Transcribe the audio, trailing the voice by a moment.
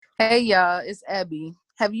Hey y'all, it's Abby.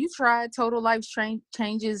 Have you tried Total Life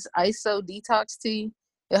Changes ISO Detox Tea?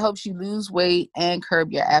 It helps you lose weight and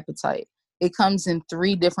curb your appetite. It comes in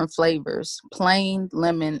 3 different flavors: plain,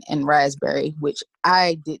 lemon, and raspberry, which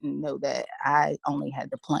I didn't know that. I only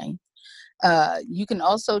had the plain. You can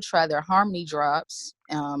also try their Harmony Drops.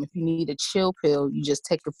 If you need a chill pill, you just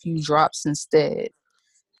take a few drops instead.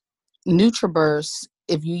 NutriBurst,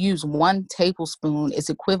 if you use 1 tablespoon, is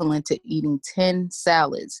equivalent to eating 10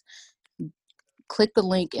 salads. Click the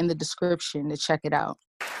link in the description to check it out.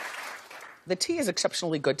 The tea is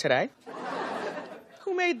exceptionally good today.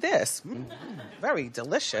 Who made this? Very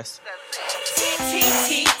delicious.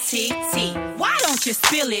 T. Why don't you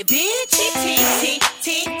spill it, bitch?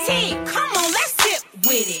 T. Come on, let's sip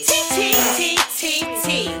with it. T.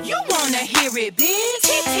 You wanna hear it, bitch?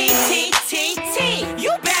 T.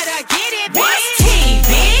 You better get it, bitch. What's tea,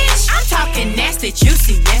 bitch? I'm talking nasty,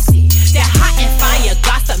 juicy, messy. That hot and fire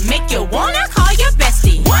gossip make you wanna call your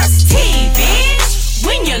bestie. What's tea, bitch?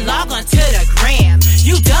 When you log on to the gram,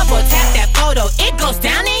 you double tap that photo, it goes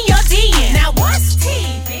down in your DM. Now what's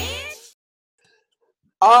tea, bitch?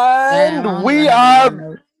 And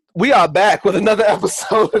we are back with another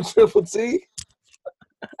episode of Triple T.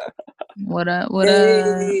 What up?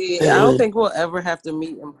 Hey, I don't think we'll ever have to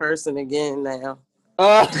meet in person again now.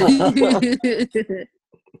 I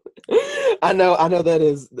know that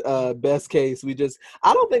is best case. I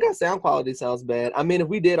don't think our sound quality sounds bad. I mean, if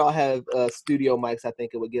we did all have studio mics, I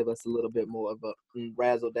think it would give us a little bit more of a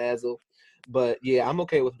razzle dazzle. But yeah, I'm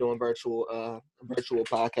okay with doing virtual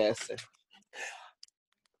podcasting.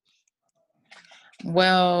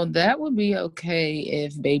 Well, that would be okay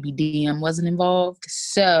if Baby DM wasn't involved.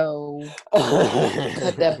 So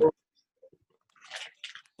cut that.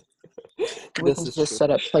 We can just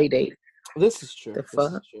set up play date. This is true. The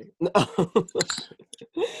fuck?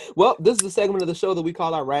 Well, this is a segment of the show that we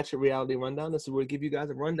call our Ratchet Reality Rundown. This is where we give you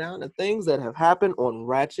guys a rundown of things that have happened on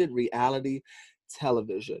Ratchet Reality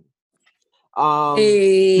Television.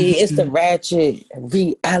 Hey, it's the Ratchet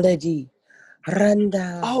Reality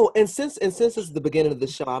Rundown. Oh, and since it's the beginning of the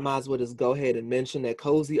show, I might as well just go ahead and mention that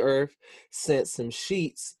Cozy Earth sent some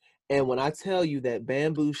sheets. And when I tell you that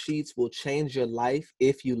bamboo sheets will change your life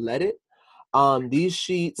if you let it, these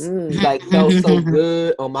sheets like felt so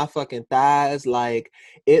good on my fucking thighs. Like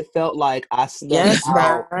it felt like I stepped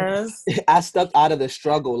out. I stepped out of the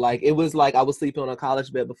struggle. Like it was like I was sleeping on a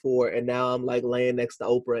college bed before, and now I'm like laying next to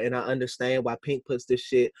Oprah, and I understand why Pink puts this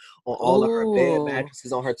shit on all of her bed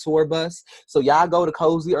mattresses on her tour bus. So y'all go to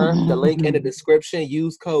Cozy Earth, the link in the description.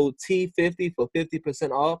 Use code T50 for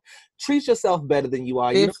 50% off. Treat yourself better than you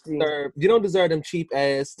are. You don't deserve them cheap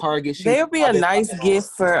ass Target sheets. They'll be a nice gift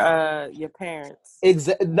for your parents.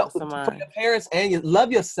 Exactly. No, for your parents, and you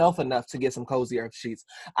love yourself enough to get some Cozy Earth sheets.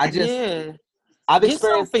 I've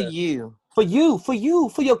experienced for you. For your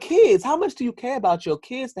kids. How much do you care about your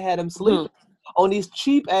kids to have them sleep on these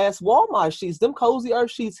cheap ass Walmart sheets? Them Cozy Earth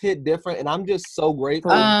sheets hit different, and I'm just so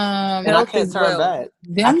grateful. And I can't turn back.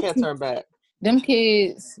 Turn back. Them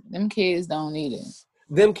kids don't need it.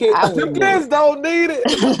 Them kids don't need it.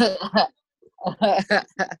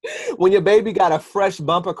 When your baby got a fresh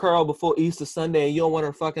bumper curl before Easter Sunday and you don't want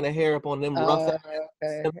her fucking her hair up on them rough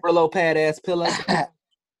them Brillo pad ass pillows,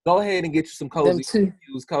 go ahead and get you some Cozy.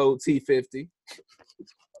 Use code T50.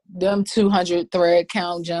 Them 200 thread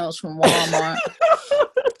count jumps from Walmart.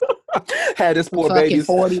 Had this poor baby's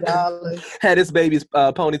 $40. Had this baby's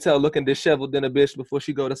ponytail looking disheveled in a bitch before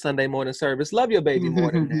she go to Sunday morning service. Love your baby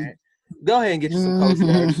more than that. Go ahead and get you some Cozy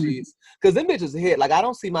Earth sheets. Because them bitches hit. Like, I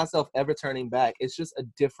don't see myself ever turning back. It's just a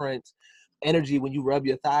different energy when you rub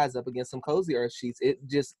your thighs up against some Cozy Earth sheets.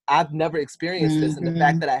 I've never experienced this. And the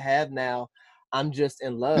fact that I have now, I'm just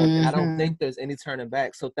in love. And I don't think there's any turning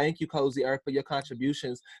back. So thank you, Cozy Earth, for your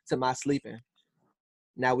contributions to my sleeping.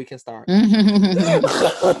 Now we can start. Okay.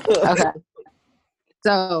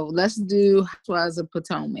 So let's do Housewives of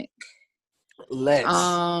Potomac. Let's.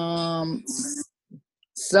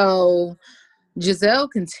 So Giselle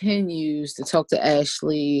continues to talk to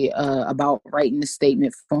Ashley about writing a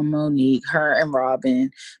statement for Monique, her and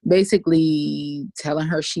Robin, basically telling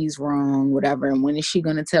her she's wrong, whatever. And when is she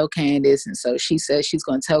going to tell Candace? And so she says she's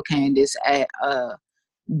going to tell Candace at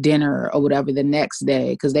dinner or whatever the next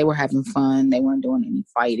day, because they were having fun. They weren't doing any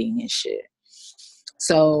fighting and shit.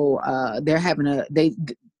 So they're having a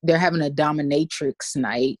dominatrix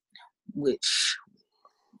night, which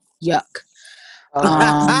yuck.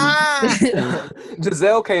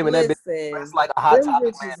 Giselle came in that bitch dressed like a hot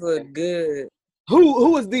topic. Bitches look good.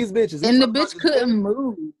 Who was these bitches? And the bitch couldn't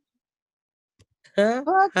move. Huh?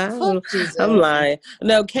 I'm lying.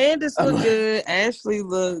 No, Candace looked good. Ashley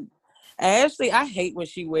looked Ashley, I hate when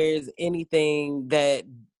she wears anything that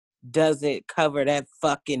doesn't cover that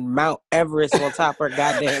fucking Mount Everest on top of her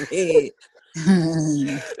goddamn head.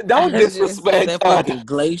 Don't disrespect that fucking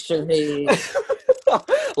glacier head.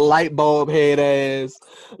 Light bulb head ass,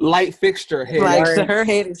 light fixture head. Like ass. so her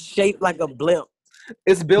head is shaped like a blimp.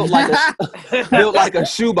 It's built like a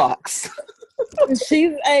shoebox. She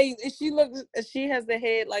has the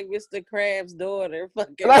head like Mr. Krabs' daughter,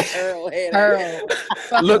 fucking Pearl head. Pearl,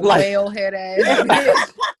 look like whale head ass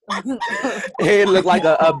bitch. Head look like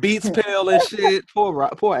a Beats pill and shit. Poor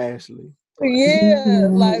Ashley. Yeah,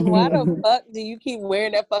 like why the fuck do you keep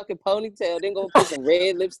wearing that fucking ponytail? Then go put some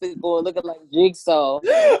red lipstick on, looking like Jigsaw.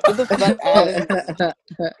 Get the fuck out of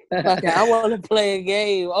here! Fucking, I want to play a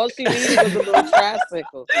game. All she needed was a little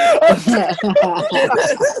tricycle.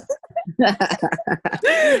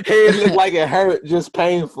 Head look like it hurt, just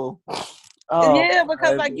painful. Oh, yeah,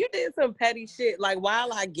 because like you did some petty shit. Like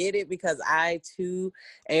while I get it, because I too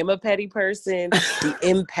am a petty person, the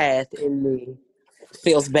empath in me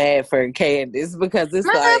feels bad for Candace because it's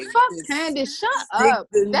like fuck Candace, shut up.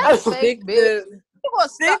 That's fake, bitch.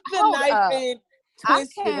 Stick the knife in,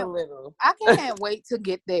 twist it a little. I can't wait to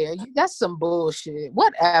get there. That's some bullshit.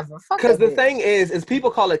 Whatever. Because the thing is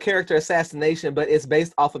people call it character assassination, but it's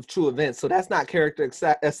based off of true events. So that's not character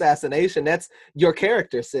assassination. That's your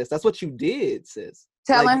character, sis. That's what you did, sis.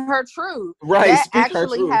 Telling her truth. Right. That speak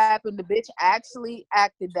actually her truth. happened. The bitch actually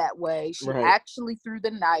acted that way. She actually threw the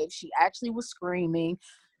knife. She actually was screaming.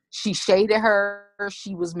 She shaded her.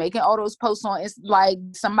 She was making all those posts on like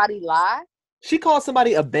somebody lie. She called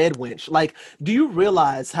somebody a bed wench. Like, do you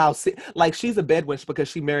realize how, like, she's a bed wench because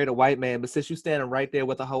she married a white man, but since you're standing right there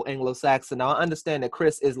with a whole Anglo-Saxon, now I understand that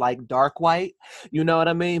Chris is like dark white, you know what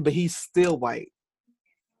I mean? But he's still white.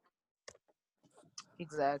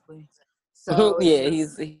 Exactly. So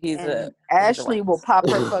yeah, Ashley will pop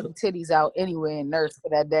her fucking titties out anyway and nurse for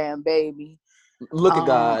that damn baby. Look at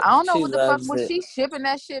God. I don't know what the fuck was she shipping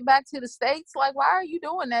that shit back to the States. Like, why are you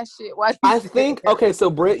doing that shit? Why? I think okay. So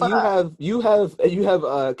Britt, you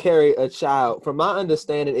have carried a child. From my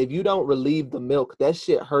understanding, if you don't relieve the milk, that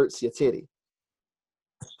shit hurts your titty.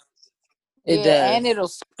 It does. And it'll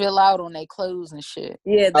spill out on their clothes and shit.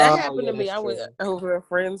 Yeah, that happened to me. I went over a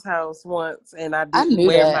friend's house once, and I didn't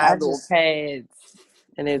wear my little pads.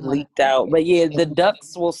 And it leaked out. But yeah, the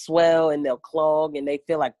ducts will swell and they'll clog and they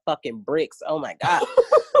feel like fucking bricks. Oh my God.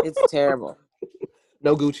 It's terrible.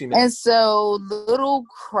 No Gucci man. And so little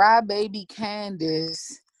crybaby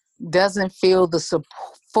Candace doesn't feel the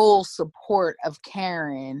full support of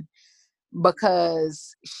Karen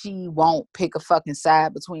because she won't pick a fucking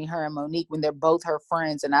side between her and Monique when they're both her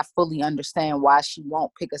friends. And I fully understand why she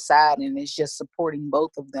won't pick a side and is just supporting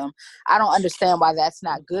both of them. I don't understand why that's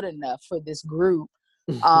not good enough for this group.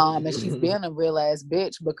 And she's been a real ass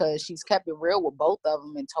bitch because she's kept it real with both of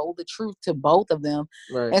them and told the truth to both of them.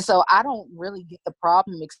 Right. And so I don't really get the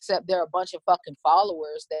problem, except they're a bunch of fucking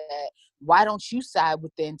followers that why don't you side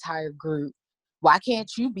with the entire group? Why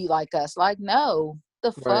can't you be like us? Like, no,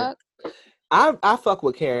 the fuck? I fuck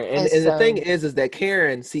with Karen, and the thing is that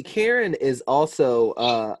Karen is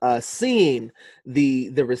also seeing the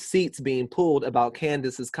receipts being pulled about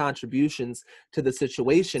Candace's contributions to the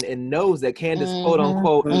situation, and knows that Candace quote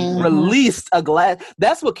unquote released a glass.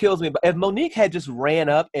 That's what kills me. But if Monique had just ran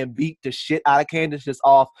up and beat the shit out of Candace just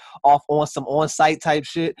off on some on-site type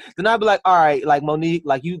shit, then I'd be like, all right, like Monique,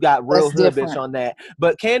 like you got real hood bitch on that.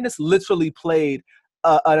 But Candace literally played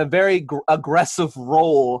a very aggressive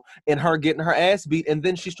role in her getting her ass beat, and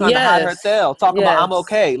then she's trying to hide her tail, talking about I'm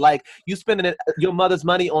okay. Like you spending your mother's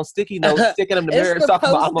money on sticky notes, sticking them in the mirror, talking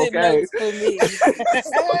about I'm okay.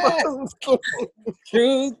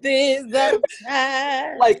 Truth is I'm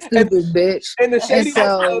tired. Like bitch. And the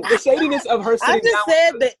shadiness of her. I just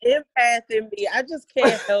said the empath in me. I just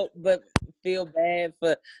can't help but feel bad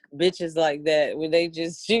for bitches like that when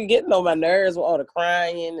she getting on my nerves with all the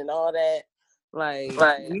crying and all that. Like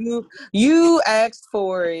you asked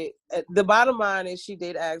for it. The bottom line is she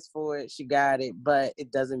did ask for it. She got it, but it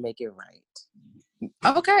doesn't make it right.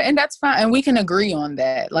 Okay, and that's fine. And we can agree on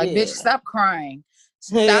that. Like, bitch, stop crying.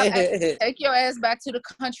 Stop. Take your ass back to the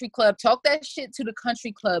country club. Talk that shit to the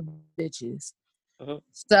country club bitches.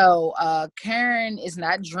 So Karen is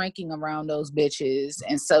not drinking around those bitches.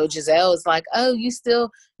 And so Giselle is like, oh,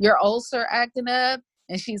 your ulcer acting up?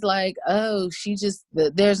 And she's like, oh,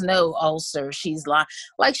 there's no ulcer. She's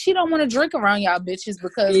like she don't want to drink around y'all bitches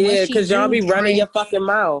because y'all be running your fucking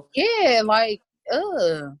mouth. Yeah, like,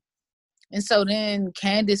 ugh. And so then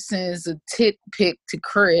Candace sends a tit pic to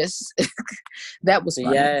Chris. That was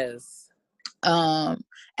funny. Yes.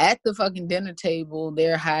 at the fucking dinner table,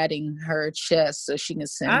 they're hiding her chest so she can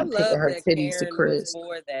send I a pic of love her that titties to Karen was Chris.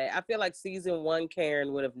 for that. I feel like season 1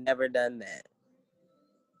 Karen would have never done that.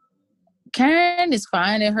 Karen is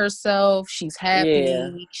finding herself. She's happy. Yeah.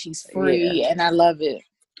 She's free, and I love it.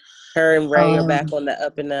 Her and Ray are back on the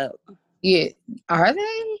up and up. Yeah, are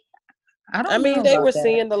they? I don't I mean, know they about were that.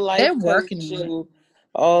 seeing the life They're coach working on it. and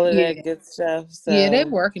all of that good stuff. So. Yeah, they're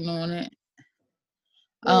working on it.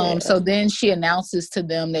 So then she announces to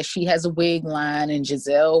them that she has a wig line, and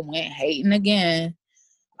Giselle went hating again.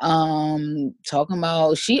 Talking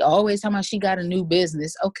about she always talking about she got a new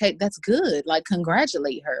business. Okay, that's good. Like,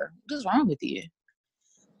 congratulate her. What's wrong with you?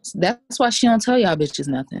 That's why she don't tell y'all bitches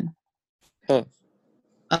nothing.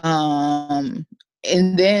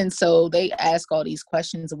 And then so they ask all these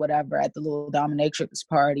questions or whatever at the little dominatrix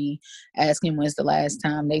party, asking when's the last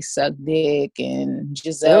time they sucked dick, and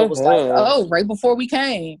Giselle was like, "Oh, right before we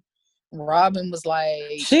came." Robin was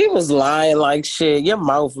like, she was lying like shit. Your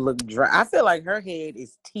mouth looked dry. I feel like her head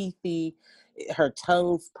is teethy. Her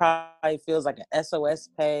tongue probably feels like an SOS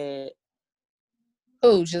pad.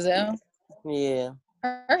 "Oh, Giselle." Yeah.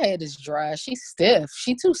 Her head is dry. She's stiff.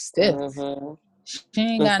 She too stiff. She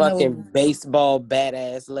ain't got fucking no baseball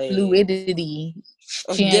badass legs. Fluidity.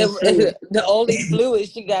 She ain't fluid. The only fluid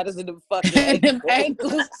she got is in the fucking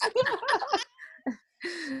ankles.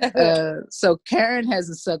 So Karen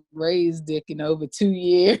hasn't sucked Ray's dick in over 2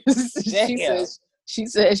 years. she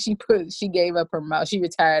said she gave up her mouth. She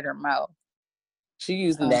retired her mouth. She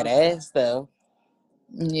using that ass though.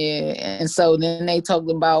 Yeah, and so then they talked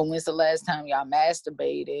about when's the last time y'all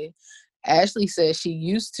masturbated. Ashley says she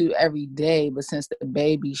used to every day, but since the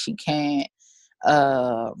baby, she can't.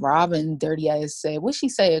 Robin dirty ass said, what'd she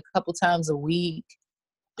say, a couple times a week?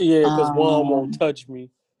 Yeah, because mom won't touch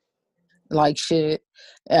me. Like shit.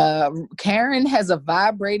 Karen has a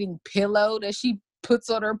vibrating pillow that she puts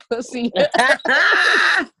on her pussy.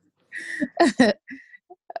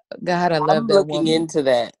 God, I love I'm that looking woman. into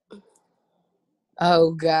that.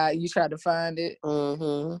 Oh God, you tried to find it?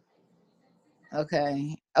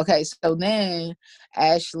 Okay, so then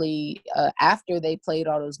Ashley, after they played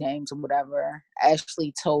all those games or whatever,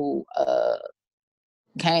 Ashley told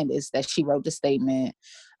Candace that she wrote the statement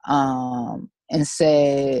and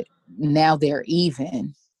said now they're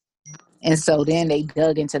even. And so then they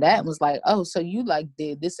dug into that and was like, oh, so you like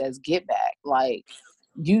did this as get back, like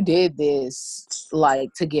you did this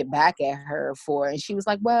like to get back at her for. And she was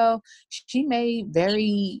like, well, she made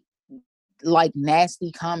very like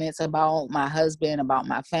nasty comments about my husband, about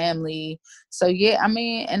my family. So yeah, I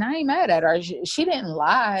mean, and I ain't mad at her. She didn't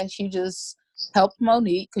lie. She just helped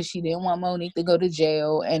Monique because she didn't want Monique to go to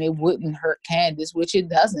jail, and it wouldn't hurt Candace, which it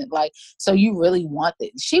doesn't. Like, so you really want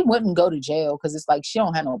that? She wouldn't go to jail because it's like she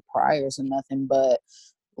don't have no priors or nothing. But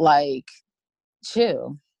like,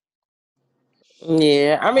 chill.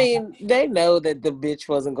 Yeah, I mean, they know that the bitch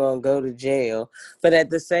wasn't going to go to jail. But at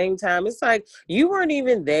the same time, it's like, you weren't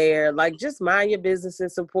even there. Like, just mind your business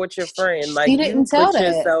and support your friend. Like, you put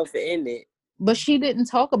yourself in it. But she didn't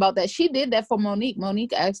talk about that. She did that for Monique.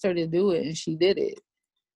 Monique asked her to do it, and she did it.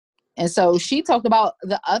 And so she talked about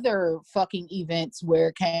the other fucking events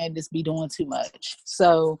where Candace be doing too much.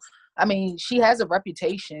 So, I mean, she has a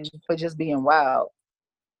reputation for just being wild.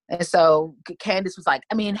 And so Candace was like,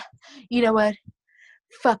 I mean, you know what?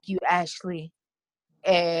 Fuck you, Ashley.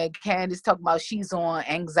 And Candace talking about she's on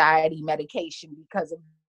anxiety medication because of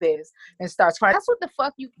this, and starts crying. That's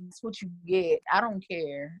what you get. I don't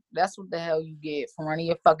care. That's what the hell you get from running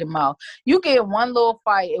your fucking mouth. You get one little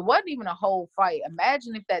fight. It wasn't even a whole fight.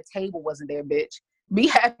 Imagine if that table wasn't there, bitch. Be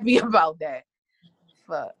happy about that.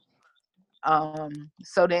 Fuck.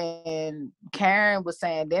 So then Karen was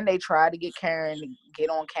saying, then they tried to get Karen to get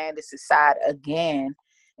on Candace's side again.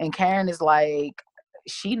 And Karen is like,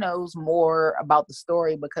 she knows more about the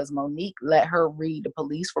story because Monique let her read the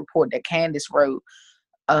police report that Candace wrote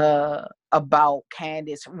about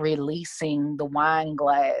Candace releasing the wine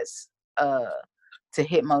glass to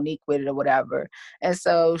hit Monique with it or whatever. And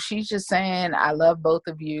so she's just saying, I love both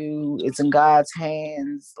of you. It's in God's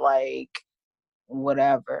hands, like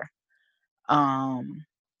whatever.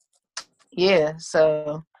 Yeah,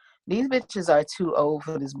 so these bitches are too old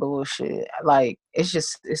for this bullshit. Like,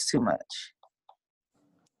 it's too much.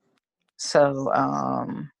 So,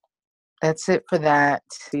 that's it for that.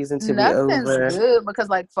 Season to be over. Nothing's good because,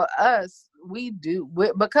 like, for us,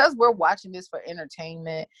 because we're watching this for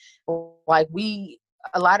entertainment. Like,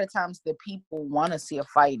 a lot of times the people want to see a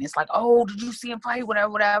fight, and it's like, oh, did you see a fight?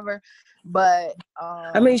 Whatever. But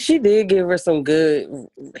I mean, she did give her some good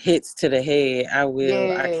hits to the head. I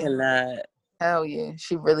yeah, cannot. Hell yeah,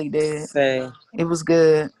 she really did. Say It was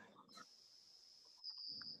good.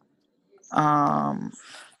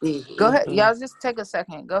 Go ahead, y'all. Just take a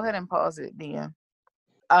second. Go ahead and pause it, DM.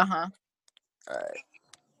 Uh-huh.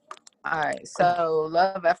 All right. So,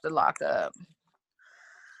 Love After Lockup.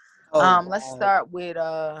 Let's start with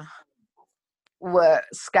what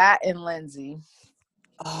Scott and Lindsay.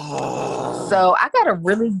 So I got a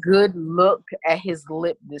really good look at his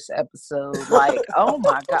lip this episode. Like, oh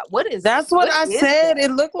my god, That's what I said. That?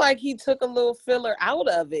 It looked like he took a little filler out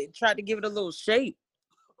of it, tried to give it a little shape.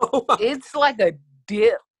 It's like a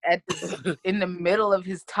dip at in the middle of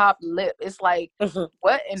his top lip. It's like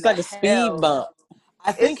what in It's the like a hell? speed bump.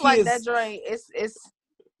 I think it's like that joint. It's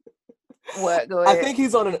what? Go ahead. I think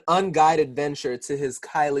he's on an unguided venture to his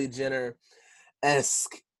Kylie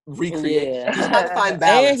Jenner-esque recreation. Yeah. He's trying to find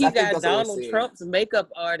balance. And he I think got that's what we're Donald seeing. Trump's makeup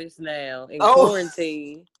artist now in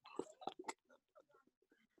quarantine.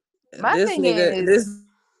 My This thing nigga, is,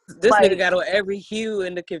 this nigga got on every hue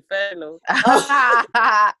in the confessional.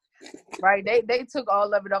 Right, they took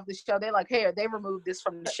all of it off the show. They're like, hey, they removed this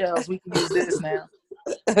from the shelves. We can use this now.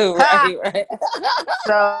 right.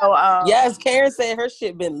 So yes, Karen said her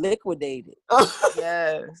shit been liquidated.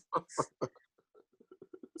 Yes.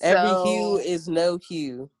 Every hue is no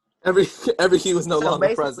hue. Every hue is no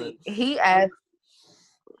longer present. He asked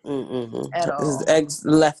at all. His ex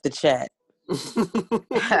left the chat.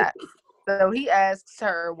 So he asks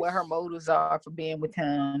her what her motives are for being with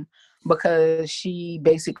him, because she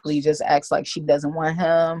basically just acts like she doesn't want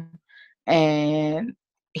him, and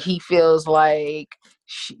he feels like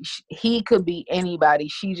he could be anybody.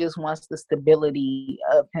 She just wants the stability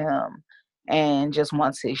of him and just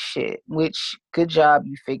wants his shit, which good job,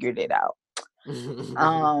 you figured it out.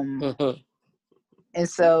 And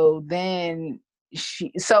so then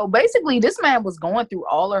so basically this man was going through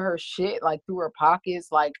all of her shit, like through her pockets,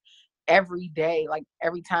 like every day, like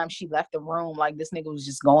every time she left the room, like this nigga was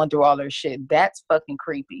just going through all her shit. That's fucking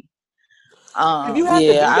creepy. I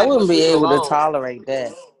wouldn't be able to tolerate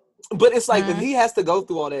that. But it's like, if he has to go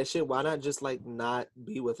through all that shit, why not just like not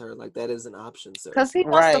be with her? Like, that is an option, sir. Because he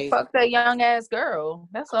wants to fuck that young ass girl.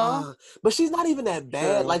 That's all. But she's not even that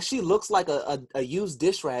bad. True. Like, she looks like a used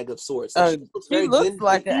dish rag of sorts. Like, she looks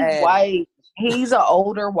like he's white. He's an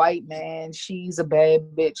older white man. She's a bad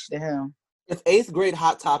bitch to him. If 8th grade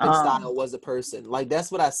Hot Topic style was a person, like,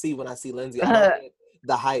 that's what I see when I see Lindsay. I don't get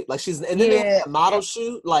the hype. Like, she's, and then they had a model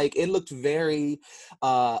shoot. Like, it looked very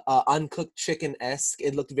uncooked chicken-esque.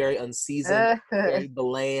 It looked very unseasoned, very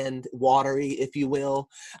bland, watery, if you will.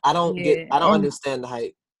 I don't understand the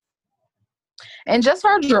hype. And just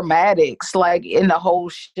her dramatics, like, in the whole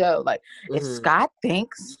show. Like, if Scott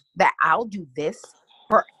thinks that I'll do this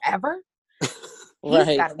forever,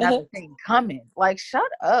 he's got another thing coming. Like,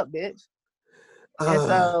 shut up, bitch. And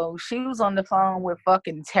so she was on the phone with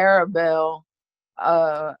fucking Tara Bell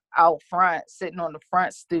out front, sitting on the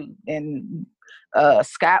front stoop, and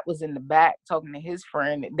Scott was in the back talking to his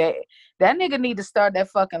friend. That nigga need to start that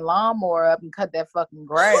fucking lawnmower up and cut that fucking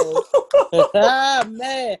grass.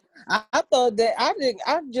 Man, I thought that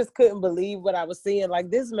I just couldn't believe what I was seeing.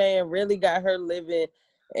 Like, this man really got her living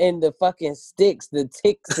in the fucking sticks, the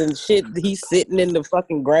ticks and shit. He's sitting in the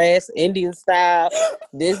fucking grass, Indian style.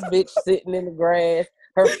 This bitch sitting in the grass.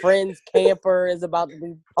 Her friend's camper is about to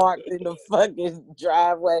be parked in the fucking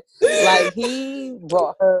driveway. Like, he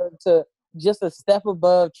brought her to just a step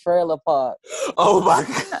above trailer park. Oh my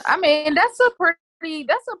God. I mean,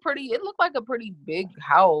 it looked like a pretty big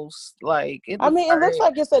house. Like, it looks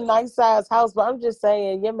like it's a nice size house, but I'm just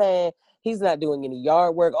saying, yeah, man, he's not doing any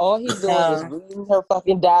yard work. All he's doing is reading her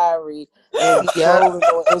fucking diary and scrolling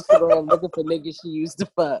on Instagram looking for niggas she used to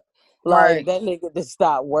fuck. Like, that nigga just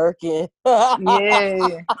stopped working.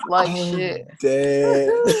 Shit. Dead.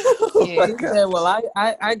 He said, well,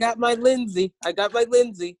 I got my Lindsay.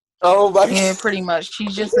 Oh my God. Yeah, pretty much.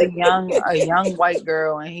 She's just a young white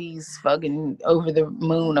girl, and he's fucking over the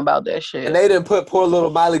moon about that shit. And they didn't put poor little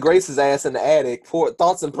Miley Grace's ass in the attic. Poor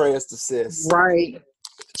thoughts and prayers to sis. Right.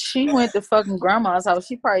 She went to fucking grandma's house.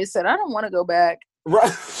 She probably said, I don't want to go back.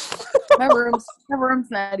 Right. My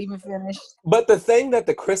room's not even finished. But the thing that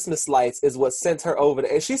the Christmas lights is what sent her over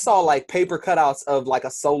there. And she saw like paper cutouts of like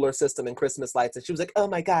a solar system and Christmas lights. And she was like, oh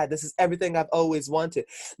my God, this is everything I've always wanted.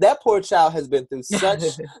 That poor child has been through such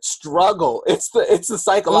struggle. It's the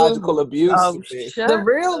psychological abuse. The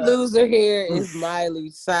real loser here is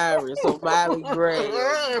Miley Cyrus or Miley Gray.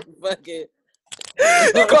 Fucking.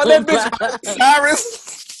 You call that bitch Miley Cyrus?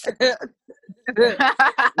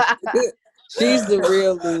 She's the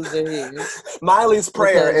real loser here. Miley's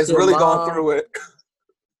prayer is really going through it.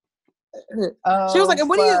 She was like, and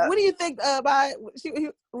what Fuck. do you think about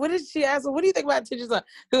what did she ask him? What do you think about attention span?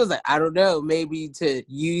 He was like, I don't know, maybe to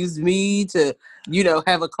use me to,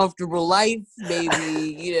 have a comfortable life, maybe,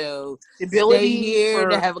 stay Stability here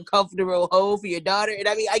to for have a comfortable home for your daughter. And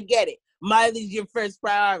I mean, I get it. Miley's your first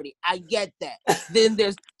priority. I get that. Then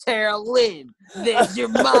there's Tara Lynn. There's your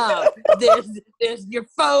mom. There's your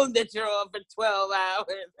phone that you're on for 12 hours.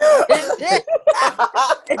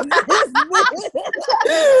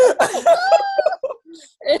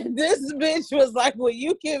 And this bitch was like, well,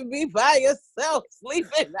 you can be by yourself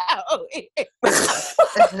sleeping out.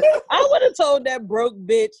 I would have told that broke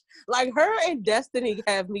bitch, like, her and Destiny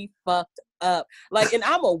have me fucked up. Like, and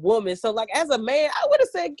I'm a woman, so like, as a man, I would have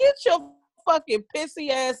said, get your fucking pissy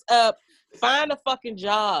ass up, find a fucking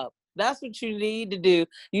job. That's what you need to do.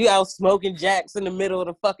 You out smoking jacks in the middle of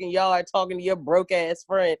the fucking yard talking to your broke ass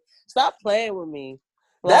friend. Stop playing with me.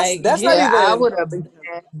 Like, that's not even. I would have been.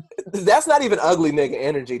 That's not even ugly nigga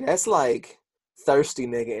energy. That's like thirsty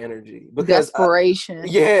nigga energy. Because Desperation.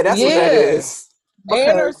 yeah, that's what that is.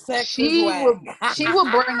 and her Because sex she is would whack. she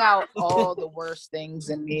would bring out all the worst things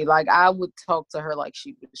in me. Like, I would talk to her like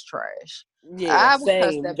she was trash. Yeah, I would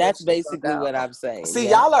cuss same. that That's bitch the fuck basically out. what I'm saying. See,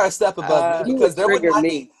 yeah. y'all are a step above me You because would trigger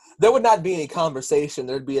me. there would not be any conversation.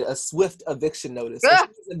 There'd be a swift eviction notice. If she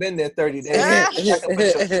hasn't been there 30 days, I can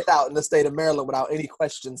put your shit out in the state of Maryland without any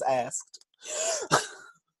questions asked.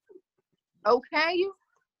 Oh, can you?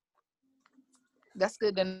 That's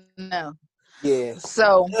good to know. Yeah.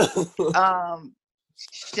 So,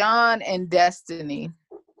 Sean and Destiny.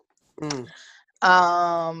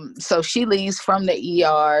 So she leaves from the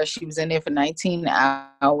ER. She was in there for 19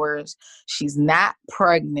 hours. She's not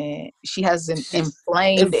pregnant. She has an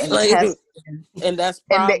inflamed intestine. And that's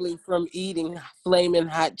probably from eating flaming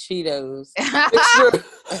hot Cheetos.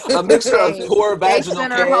 A mixture of poor They vaginal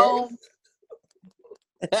sent her care. home.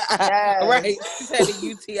 Right. She's had a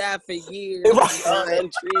UTI for years.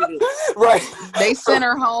 Untreated. Right. They sent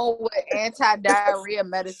her home with anti-diarrhea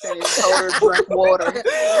medicine and told her to drink water.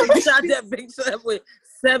 They shot that bitch up with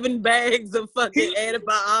 7 bags of fucking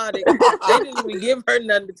antibiotics. They didn't even give her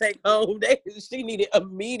nothing to take home. She needed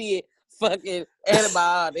immediate fucking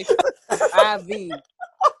antibiotics. IV.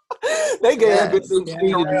 They gave her some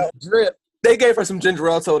drip. They gave her some ginger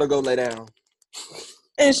ale, told her to go lay down.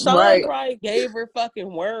 And Sean Right. probably gave her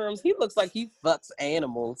fucking worms. He looks like he fucks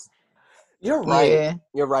animals. You're right. Yeah.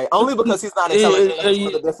 You're right. Only because he's not intelligent enough to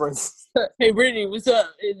know the difference. Hey, Brittany, what's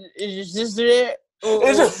up? Is your sister there? Or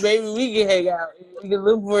maybe we can hang out. We can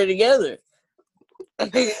look for it together. I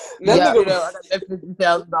got that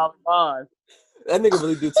 $50,000 bond. That nigga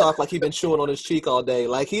really do talk like he been chewing on his cheek all day.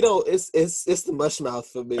 Like he don't. It's the mush mouth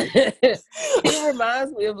for me. He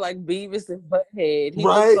reminds me of like Beavis and Butthead. He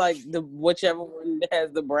Right. looks like whichever one that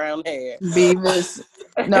has the brown hair. Beavis.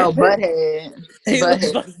 No, Butthead. He looks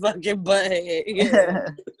Butthead. like fucking Butthead. Yeah.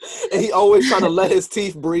 And he always trying to let his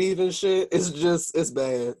teeth breathe and shit. It's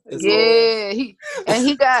bad. It's Yeah,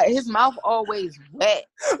 he got his mouth always wet.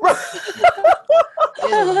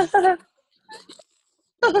 Yeah.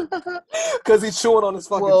 Because he's chewing on his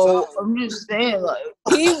fucking Well, tongue. I'm just saying, like,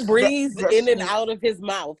 He breathes that's in and me. out of his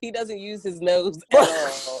mouth. He doesn't use his nose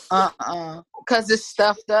at all. Because it's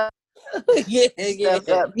stuffed up. Yeah. Stuffed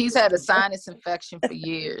up. He's had a sinus infection for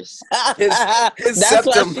years. His That's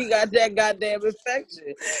septum. why she got that goddamn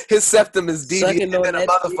infection. His septum is deviated Sucking on than a that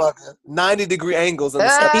motherfucker. 90-degree angles in the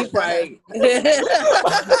septum. He right.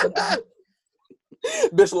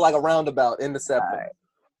 Bitch look like a roundabout in the septum. Right.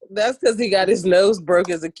 That's because he got his nose broke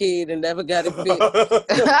as a kid and never got it fixed.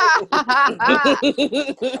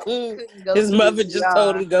 His mother just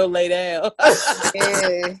told him go lay down.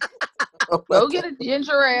 Yeah. Go get a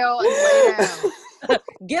ginger ale and lay down.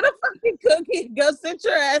 Get a fucking cookie. Go sit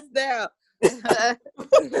your ass down.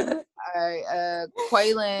 All right,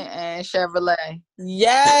 Quaylen and Chevrolet.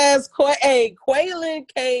 Yes, Quaylen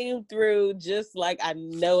came through just like I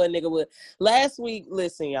know a nigga would. Last week,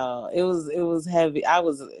 listen, y'all, it was heavy.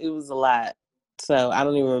 It was a lot. So I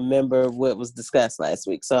don't even remember what was discussed last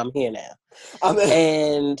week. So I'm here now.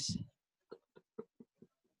 And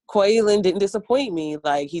Quaylen didn't disappoint me.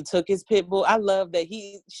 Like, he took his pit bull. I love that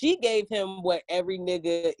she gave him what every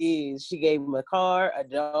nigga is. She gave him a car, a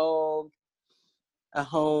dog, a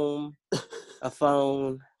home, a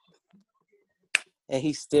phone, and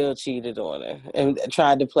he still cheated on her and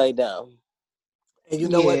tried to play dumb. And you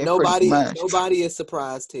know what? Nobody is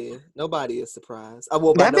surprised here. Nobody is surprised.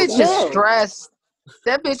 That bitch is stressed.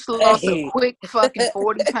 That bitch lost a quick fucking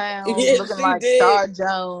 40 pounds, looking like did. Star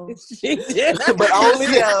Jones. She did. But only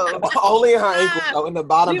in her ankle, though, in the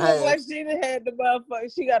bottom half. She looked like she done had the motherfucker.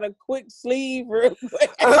 She got a quick sleeve real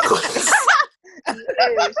quick.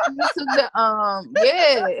 Yeah, she took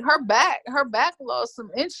her back lost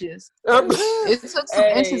some inches. It took some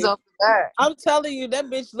inches Hey, off the back. I'm telling you, that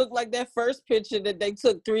bitch looked like that first picture that they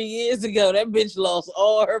took 3 years ago. That bitch lost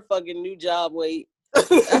all her fucking new job weight.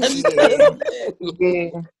 Yeah.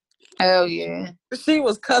 Yeah. Hell yeah. She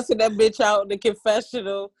was cussing that bitch out in the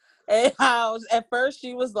confessional. And how at first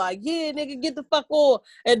she was like, yeah, nigga, get the fuck on.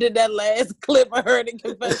 And then that last clip of her in the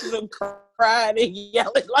confessional crying and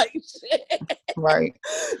yelling like shit. Right.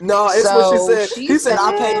 No, it's So what she said. she He said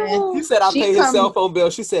I said pay. He said I she pay his come. cell phone bill.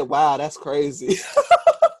 She said, "Wow, that's crazy."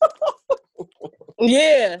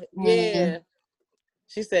 Yeah, Mhm. yeah.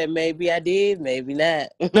 She said, maybe I did, maybe not.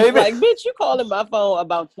 Maybe. Like, bitch, you calling my phone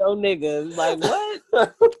about your niggas. Like,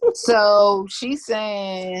 what? So she's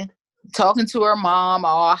saying, talking to her mom,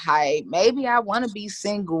 all hype. Maybe I want to be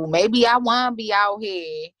single. Maybe I want to be out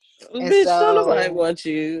here. And Bitch, don't nobody so, want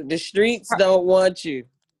you. The streets don't want you.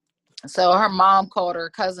 so her mom called her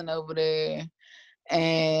cousin over there,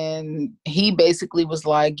 and he basically was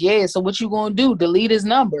like, "Yeah, so what you gonna do? Delete his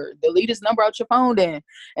number out your phone." Then,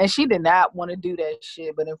 and she did not want to do that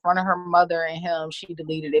shit, but in front of her mother and him, she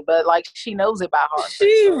deleted it. But like, she knows it by heart.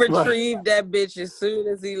 She So. retrieved that bitch as soon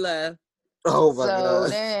as he left. Oh my So god.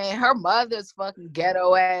 then her mother's fucking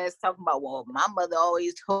ghetto ass talking about, well, my mother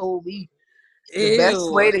always told me the best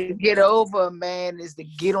way Ew. to get over a man is to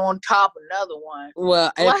get on top of another one.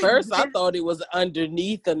 Well, at Like, first I thought it was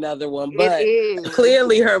underneath another one, it but is.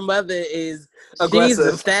 clearly her mother is she's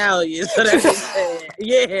a Aggressive. stallion. So that bitch said,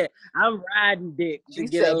 yeah, I'm riding dick to She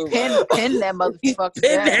get said, over. pin that motherfucker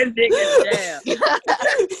Pin down. that nigga down.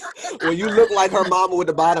 When you look like her mama with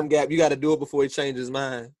the bottom gap, you got to do it before he changes his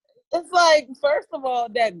mind. It's like, first of all,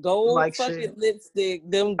 that gold Like fucking shit. lipstick,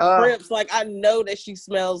 them crips, like, I know that she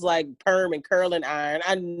smells like perm and curling iron.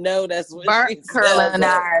 I know that's what Burnt she smells curling like.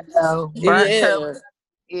 iron, though. Burnt Yeah. curling.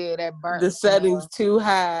 Yeah, that burnt. The settings too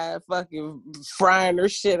high, fucking frying her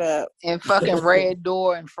shit up. And fucking Red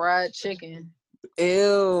Door and fried chicken.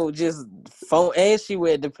 Ew, just phone. And she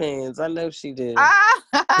wear Depends. I know she did.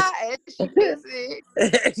 And she pissy.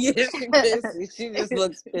 Yeah, she pissy. She just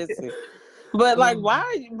looks pissy. But like,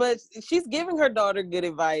 why? But she's giving her daughter good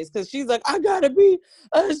advice because she's like, I gotta be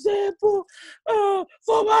an example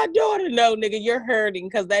for my daughter. No, nigga, you're hurting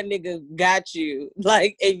because that nigga got you.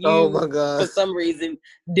 Like, and you, Oh my god, for some reason,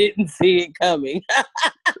 didn't see it coming.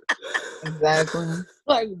 Exactly.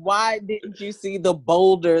 Like, why didn't you see the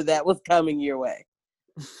boulder that was coming your way?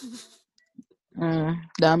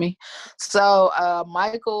 Dummy. So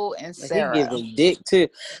Michael and Sarah. He giving dick too.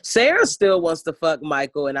 Sarah still wants to fuck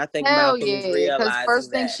Michael, and I think Hell Malcolm is yeah, because realizing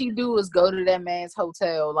first thing that. she do is go to that man's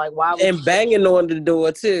hotel. Like, why would And banging on the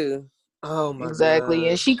door too. oh my exactly? god.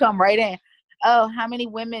 And she come right in. Oh, how many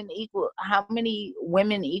women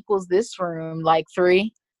equals this room? Like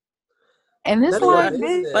 3. And this None of your like,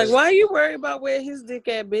 business. bitch. Like, why are you worried about where his dick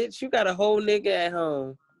at, bitch? You got a whole nigga at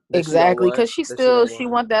home. Exactly, because she That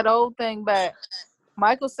want that old thing back.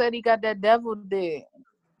 Michael said he got that devil dick.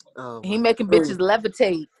 Oh He my making god. bitches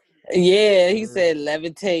levitate. Yeah, he said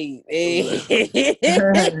levitate.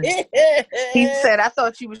 He said, I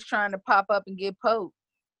thought you was trying to pop up and get poked.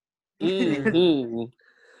 Mm-hmm.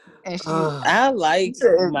 And she, I like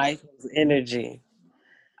Michael's energy.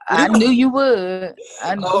 I knew you would.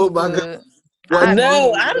 I knew Oh you my would. god.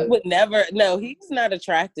 No, I would never. No, he's not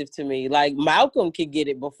attractive to me. Like, Malcolm could get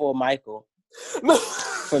it before Michael.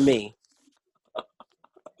 For me.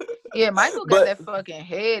 Yeah, Michael got that fucking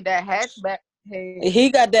head, that hatchback head. He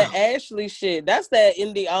got that Ashley shit. That's that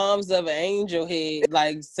in the arms of an angel head,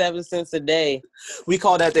 like 7 cents a day. We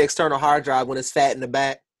call that the external hard drive when it's fat in the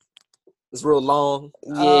back. It's real long.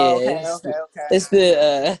 Yeah. Oh, okay. It's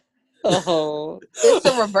the it's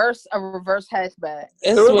a reverse hatchback.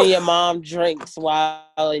 It's when your mom drinks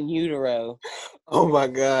while in utero. Oh my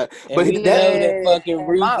god! And But we know that fucking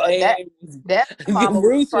Ruth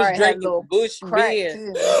Ruth was drinking Bush beer.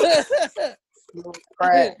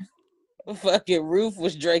 Fucking Ruth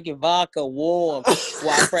was drinking vodka warm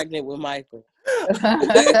while pregnant with Michael.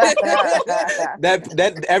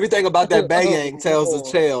 that everything about that banging tells the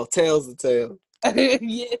tale.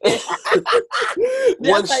 Yeah.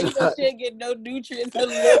 That's how you know she ain't get no nutrients. Her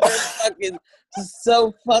liver fucking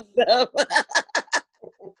so fucked up.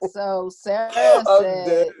 So Sarah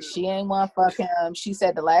said she ain't want to fuck him. She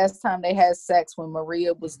said the last time they had sex when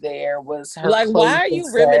Maria was there was her. Like, why are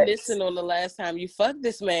you reminiscing on the last time you fucked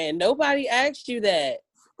this man? Nobody asked you that.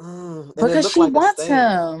 And it Because looked she like a wants stain.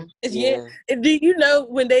 him. Yeah. And do you know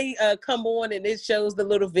when they come on and it shows the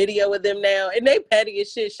little video of them now and they petty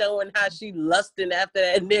as shit showing how she lusting after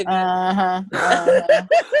that nigga?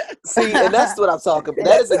 See, and that's what I'm talking about.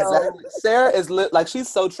 That is exactly. Sarah is like, she's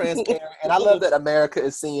so transparent, and I love that America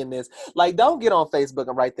is seeing this. Like, don't get on Facebook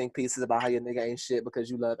and write think pieces about how your nigga ain't shit because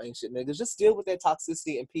you love ain't shit niggas. Just deal with that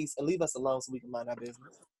toxicity and peace and leave us alone so we can mind our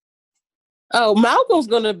business. Oh, Malcolm's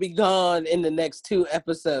gonna be gone in the next 2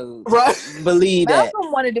 episodes. Right. Believe that.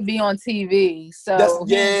 Malcolm wanted to be on TV, so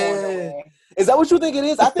he ain't going nowhere. Is that what you think it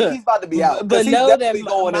is? I think he's about to be out. But he's know that definitely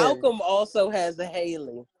going Malcolm also has a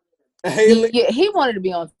Haley. Haley? Yeah, he wanted to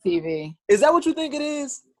be on TV. Is that what you think it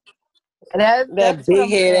is? That big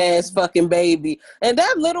head ass fucking baby. And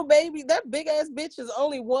that little baby, that big ass bitch is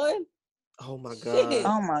only 1. Oh my god.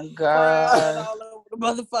 Oh my Crying god. all over the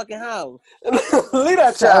motherfucking house. Leave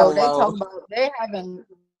that So child they alone. talk about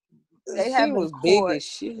She was big as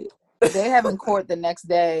shit. They have in court the next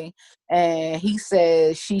day, and he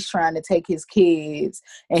says she's trying to take his kids,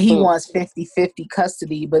 and he wants 50-50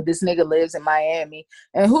 custody, but this nigga lives in Miami.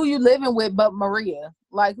 And who you living with but Maria?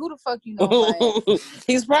 Like, who the fuck you know in Miami?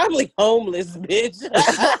 He's probably homeless, bitch.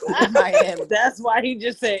 In Miami. That's why he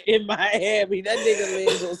just said in Miami. That nigga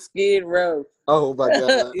lives on Skid Row. Oh my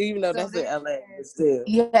god. Even though that's in LA, but still.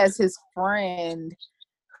 He has his friend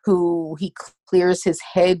who he clears his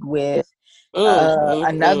head with.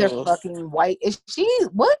 Another fucking white. Is she?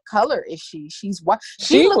 What color is she? She's white.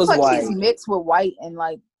 She looks like white. She's mixed with white and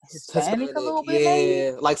like Hispanic a little bit.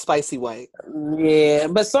 Yeah, maybe? like spicy white. Yeah,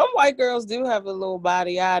 but some white girls do have a little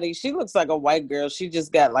body yaddy. She looks like a white girl. She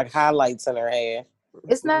just got like highlights in her hair.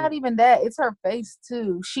 It's not even that. It's her face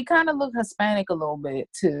too. She kind of look Hispanic a little bit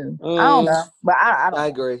too. I don't know, but I don't. I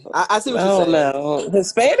agree. I see what I you're don't saying. know.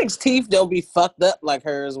 Hispanics' teeth don't be fucked up like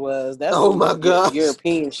hers was. That's oh my god,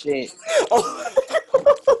 European shit. So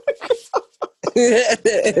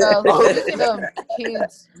speaking of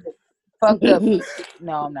kids fucked up.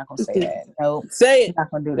 No, I'm not gonna say that. Nope. Say it. I'm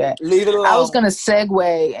not gonna do that. Leave it alone. I was gonna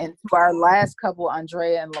segue into our last couple,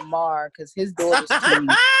 Andrea and Lamar, because his daughter's cute.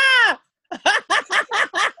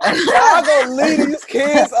 Y'all gonna leave these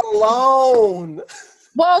kids alone.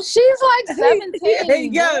 Well, she's like 17. Hey,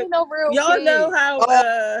 ain't no real y'all kid. know how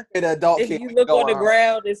An adult if kid you look on the on.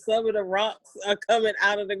 ground and some of the rocks are coming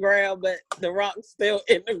out of the ground, but the rock's still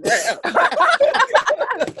in the ground.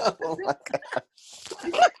 Oh my god.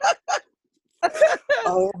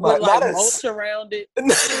 Oh my, with like mulch around it.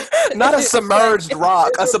 Not a submerged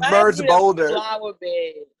rock, a submerged boulder. Flower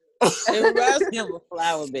bed. It reminds me of a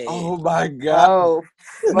flower bed. Oh my god. Oh,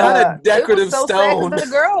 not a decorative so stone. The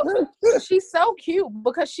girl, she's so cute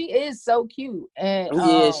because she is so cute. And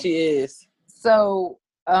yeah, she is. So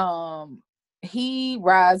he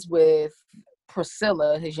rides with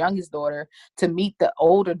Priscilla, his youngest daughter, to meet the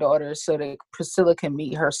older daughter so that Priscilla can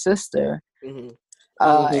meet her sister. Mm-hmm.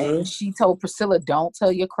 And she told Priscilla, don't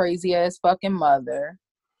tell your crazy ass fucking mother.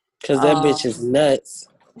 Because that bitch is nuts.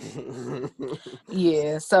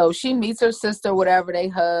 Yeah, so she meets her sister, whatever, they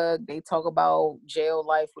hug, they talk about jail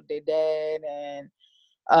life with their dad, and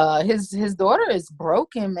his daughter is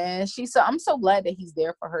broken, man. I'm so glad that he's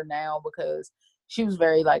there for her now, because she was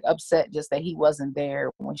very like upset just that he wasn't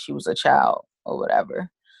there when she was a child or whatever.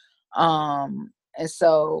 And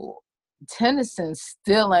so Tennyson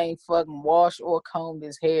still ain't fucking washed or combed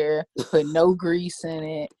his hair, put no grease in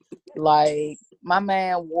it. Like, my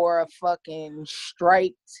man wore a fucking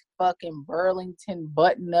striped fucking Burlington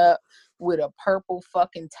button up with a purple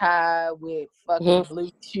fucking tie with fucking blue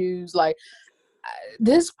shoes. Like,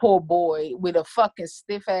 this poor boy with a fucking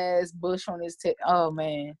stiff ass bush on his tip. Oh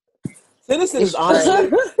man. Tennyson is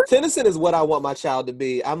honestly, Tennyson is what I want my child to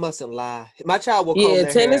be. I mustn't lie. My child will comb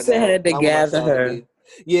their Tennyson hair had to gather her.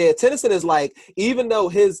 Yeah, Tennyson is like, even though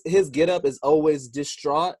his get up is always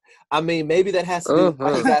distraught, I mean, maybe that has to do with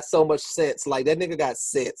why he got so much sense. Like, that nigga got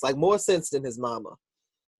sense, like more sense than his mama.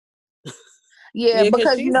 Yeah,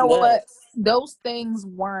 because you know what? Those things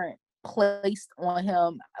weren't placed on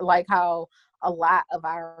him like how a lot of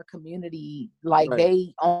our community, like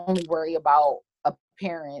they only worry about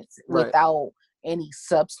appearance without any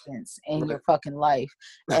substance in your fucking life.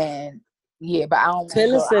 And yeah, but I don't.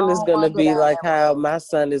 Tennyson is gonna be like how my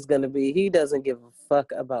son is gonna be. He doesn't give a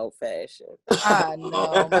fuck about fashion. I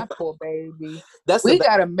know, my poor baby. We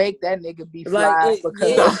gotta make that nigga be fly, like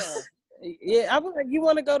because I was like, you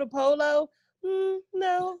want to go to Polo?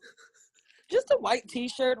 No, just a white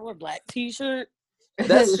T-shirt or a black T-shirt.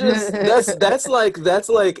 That's just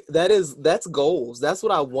that's goals. That's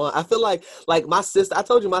what I want. I feel like my sister. I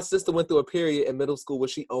told you my sister went through a period in middle school where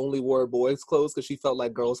she only wore boys' clothes because she felt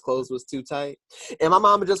like girls' clothes was too tight. And my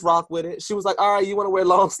mama just rocked with it. She was like, "All right, you want to wear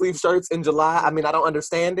long sleeve shirts in July? I mean, I don't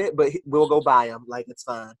understand it, but we'll go buy them. Like it's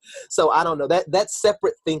fine." So I don't know. That's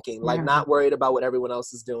separate thinking. Like not worried about what everyone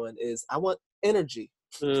else is doing. Is I want energy.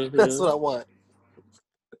 That's what I want.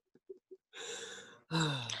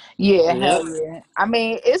 Yeah, hell yeah. I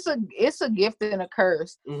mean, it's a gift and a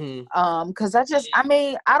curse. Because I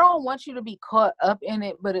don't want you to be caught up in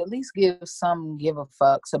it, but at least give a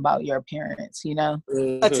fucks about your appearance, you know?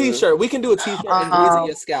 A t-shirt. We can do a t-shirt and greasing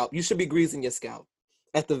your scalp. You should be greasing your scalp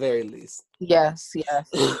at the very least. Yes.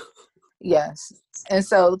 Yes. And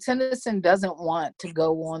so Tennyson doesn't want to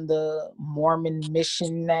go on the Mormon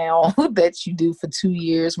mission now that you do for 2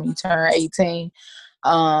 years when you turn 18.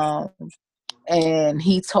 And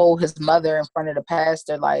he told his mother in front of the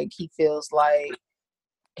pastor, like, he feels like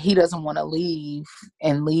he doesn't want to leave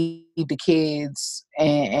the kids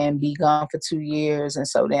and be gone for 2 years. And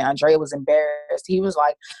so then Andrea was embarrassed. He was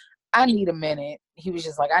like, I need a minute. He was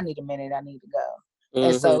just like, I need a minute. I need to go.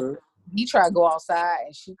 And so he tried to go outside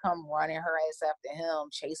and she come running her ass after him,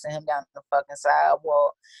 chasing him down the fucking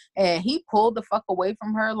sidewalk. And he pulled the fuck away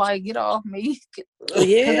from her, like, get off me.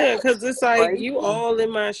 Yeah, because it's like, you all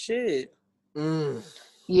in my shit.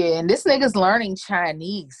 Yeah, and this nigga's learning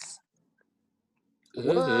Chinese.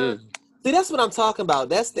 What? See, that's what I'm talking about.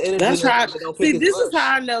 That's the energy. That's how. See, this is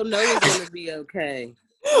how I know Noah's gonna be okay.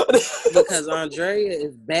 Because Andrea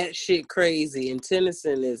is batshit crazy and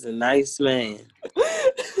Tennyson is a nice man.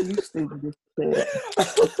 You stupid as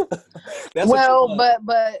shit. Well,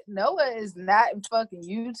 but Noah is not in fucking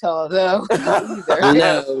Utah though.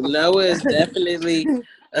 No, Noah is definitely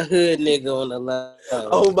a hood nigga on the low.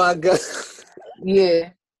 Oh my god. Yeah.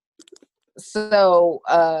 So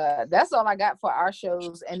that's all I got for our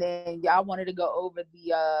shows, and then y'all wanted to go over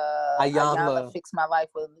the Iyanla Fix My Life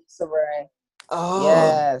with Lisa Ray. Oh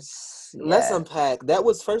yes. Let's unpack. That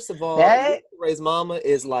was, first of all, Lisa Ray's mama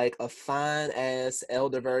is like a fine ass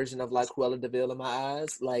elder version of like Cruella DeVille in my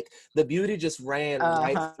eyes. Like the beauty just ran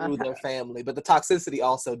right through their family, but the toxicity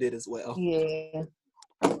also did as well.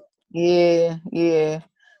 Yeah.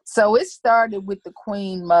 So it started with the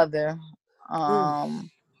Queen Mother.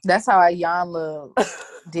 That's how Iyanla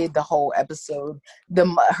did the whole episode.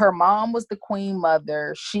 Her mom was the Queen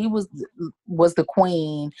Mother. She was the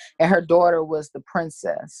queen, and her daughter was the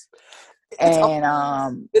princess.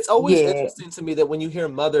 It's always interesting to me that when you hear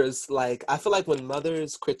mothers, like, I feel like when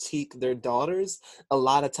mothers critique their daughters, a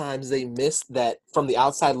lot of times they miss that from the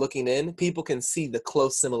outside looking in, people can see the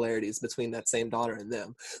close similarities between that same daughter and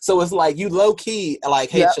them. So it's like you low key like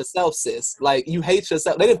hate yourself, sis. Like you hate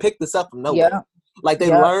yourself. They didn't pick this up from nowhere. Like they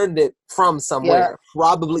learned it from somewhere,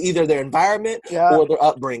 probably either their environment or their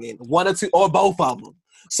upbringing, one or two or both of them.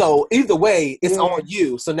 So either way, it's on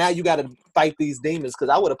you. So now you got to fight these demons, because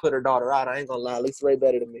I would have put her daughter out. I ain't gonna lie, Lisa Ray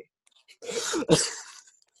better than me.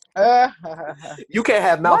 You can't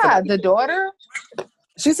have mouth. Why? The daughter?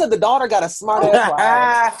 She said the daughter got a smart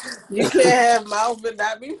ass. You can't have mouth and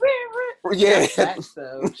not be yeah.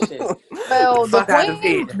 Well,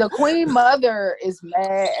 the Queen Mother is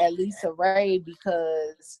mad at Lisa Ray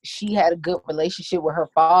because she had a good relationship with her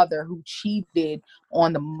father, who cheated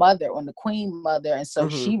on the Queen Mother, and so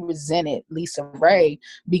she resented Lisa Ray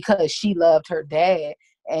because she loved her dad.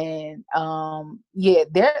 And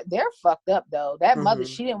they're fucked up though. That mother,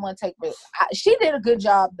 she didn't want to take. She did a good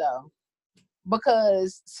job though,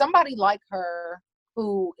 because somebody like her,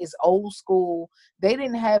 who is old school, they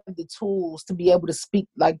didn't have the tools to be able to speak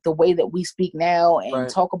like the way that we speak now and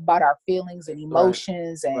talk about our feelings and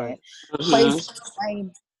emotions and place blame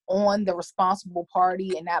on the responsible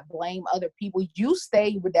party and not blame other people. You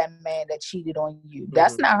stayed with that man that cheated on you.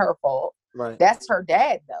 That's not her fault. That's her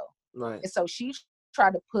dad though. And so she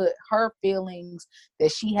tried to put her feelings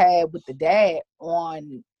that she had with the dad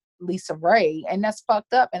on Lisa Ray, and that's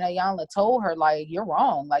fucked up. And Iyanla told her, like, you're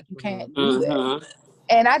wrong, like you can't do that.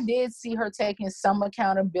 And I did see her taking some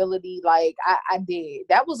accountability. Like I did.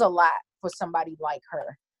 That was a lot for somebody like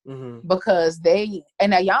her, because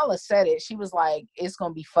Iyanla said it. She was like, it's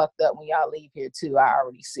gonna be fucked up when y'all leave here too. I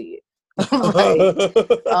already see it.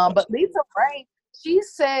 But Lisa Ray, she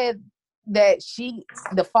said that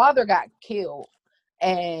the father got killed,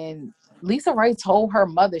 and Lisa Ray told her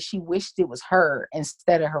mother she wished it was her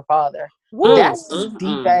instead of her father. That's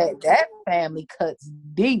deep. That family cuts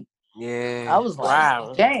deep. Yeah. I was like,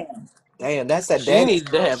 wow. Damn, that's that. She needs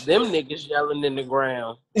to have them niggas yelling in the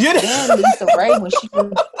ground. And Lisa Ray, when she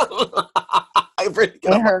was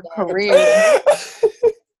in her career,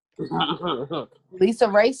 Lisa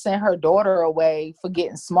Ray sent her daughter away for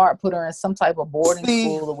getting smart, put her in some type of boarding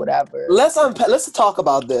school or whatever. Let's talk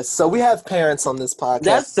about this. So we have parents on this podcast.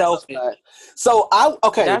 That's selfish. So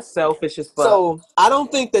That's selfish as fuck. So I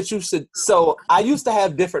don't think that you should. So I used to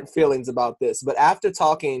have different feelings about this, but after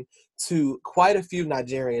talking to quite a few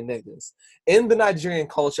Nigerian niggas in the Nigerian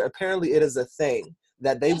culture, apparently it is a thing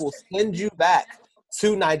that they will send you back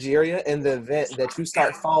to Nigeria in the event that you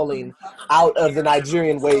start falling out of the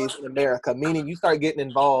Nigerian ways in America, meaning you start getting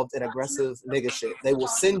involved in aggressive nigga shit. They will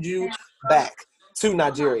send you back to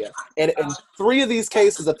Nigeria. And in 3 of these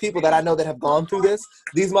cases of people that I know that have gone through this,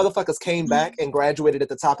 these motherfuckers came back and graduated at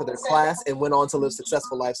the top of their class and went on to live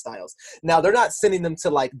successful lifestyles. Now, they're not sending them to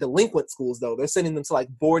like delinquent schools though. They're sending them to like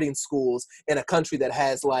boarding schools in a country that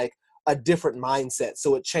has like a different mindset.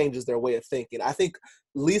 So it changes their way of thinking. I think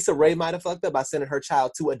Lisa Ray might have fucked up by sending her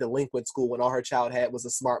child to a delinquent school when all her child had was a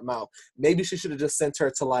smart mouth. Maybe she should have just sent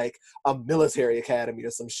her to like a military academy or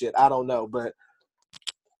some shit. I don't know, but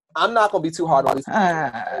I'm not gonna be too hard on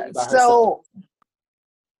Lisa. So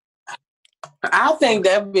I think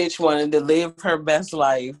that bitch wanted to live her best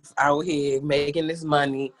life out here making this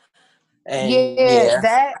money. And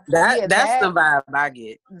that's the vibe I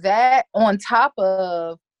get. That on top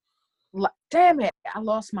of, like, damn it, I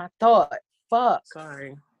lost my thought. Fuck.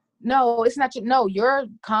 Sorry. No, it's not your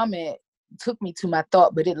comment took me to my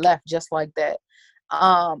thought, but it left just like that.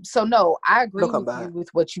 So no, I agree with you with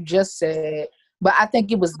what you just said, but I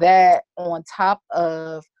think it was that on top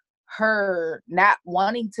of her not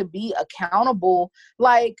wanting to be accountable.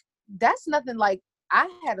 Like, that's nothing. Like, I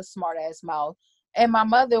had a smart ass mouth, and my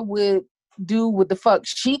mother would do what the fuck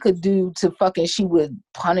she could do to fucking, she would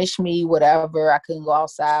punish me, whatever. I couldn't go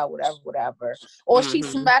outside, whatever. Or she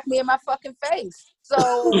smacked me in my fucking face. So,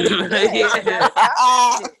 so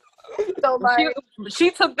like, she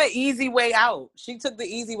took the easy way out.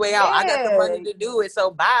 I got the money to do it. So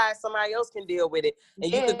bye. Somebody else can deal with it.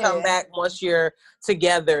 And you can come back once you're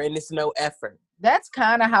together and it's no effort. That's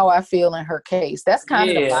kind of how I feel in her case. That's kind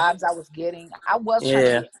of the vibes I was getting. I was trying to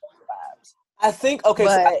get vibes. I think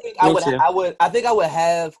I think I would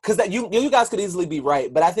have, because that you guys could easily be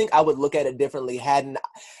right, but I think I would look at it differently had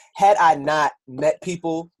I not met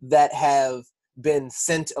people that have been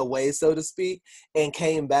sent away, so to speak, and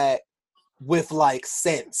came back with like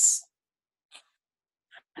sense.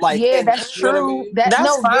 Like, that's true.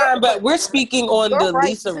 That's fine, but we're speaking on the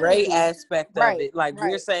Lisa Ray aspect of it. Like,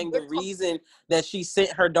 we're saying the reason that she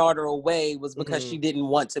sent her daughter away was because she didn't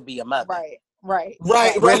want to be a mother. Right.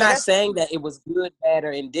 We're not saying that it was good, bad,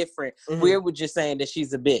 or indifferent. We're just saying that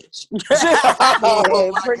she's a bitch.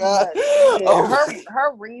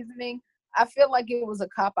 Her reasoning, I feel like it was a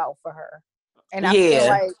cop out for her, and I feel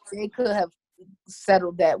like they could have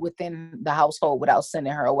settled that within the household without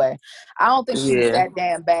sending her away. I don't think she was that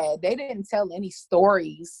damn bad. They didn't tell any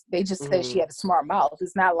stories. They just said she had a smart mouth.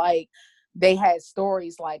 It's not like they had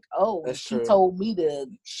stories like, oh, she told me to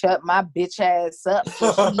shut my bitch ass up.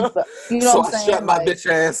 You know what I'm saying? Shut my bitch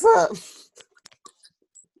ass up.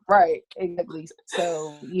 Right, exactly.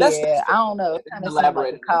 So I don't know. It kind of seemed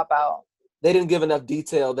like a cop out. They didn't give enough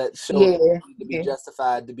detail that showed to be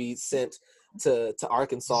justified to be sent to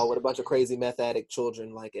Arkansas with a bunch of crazy meth addict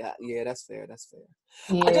children. Like, that's fair.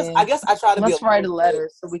 Yeah. I guess I try to write a letter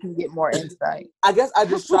so we can get more insight. I guess I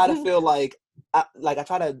just try to feel like I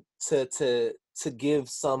try to give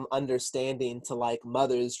some understanding to like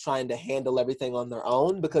mothers trying to handle everything on their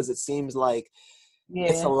own, because it seems like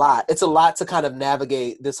it's a lot. It's a lot to kind of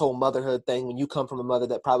navigate this whole motherhood thing when you come from a mother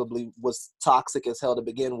that probably was toxic as hell to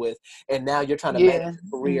begin with, and now you're trying to manage a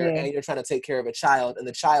career and you're trying to take care of a child, and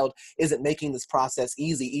the child isn't making this process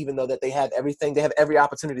easy, even though that they have every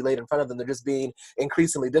opportunity laid in front of them. They're just being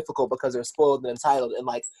increasingly difficult because they're spoiled and entitled, and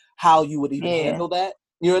like how you would even handle that.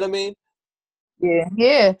 You know what I mean?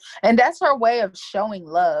 Yeah. And that's her way of showing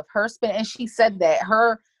love. And she said that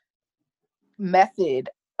her method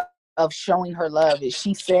of showing her love is,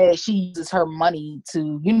 she said she uses her money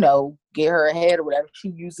to, get her ahead or whatever. She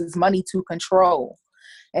uses money to control.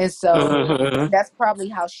 And so that's probably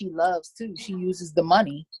how she loves too. She uses the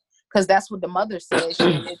money, because that's what the mother said.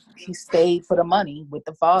 She stayed for the money with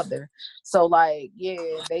the father. So like, they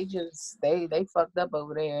fucked up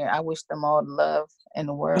over there. I wish them all the love in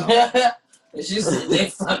the world. She said they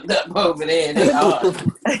fucked up over there. They are.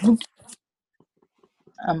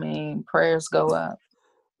 I mean, prayers go up.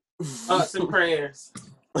 Thoughts and prayers.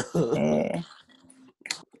 Yeah.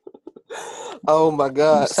 Oh my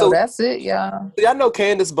God. So that's it, y'all. Y'all know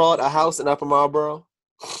Candace bought a house in Upper Marlboro?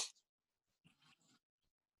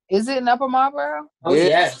 Is it in Upper Marlboro? Oh Yeah,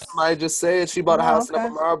 yes. somebody just said she bought a Oh, house in okay.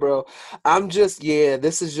 Upper Marlboro. I'm just, yeah,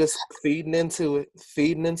 this is just feeding into it,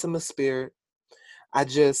 feeding into my spirit.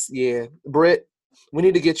 Britt, we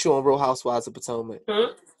need to get you on Real Housewives of Potomac.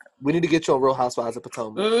 We need to get you on Real Housewives of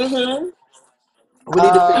Potomac. Mm-hmm. We need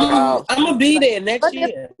to figure I'm out. gonna be there next But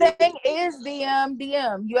year. the thing is,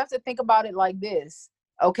 DM, you have to think about it like this.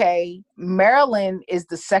 Okay, Maryland is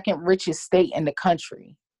the second richest state in the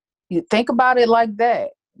country. You think about it like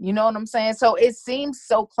that. You know what I'm saying? So it seems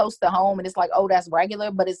so close to home, and it's like, oh, that's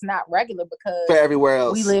regular, but it's not regular For because everywhere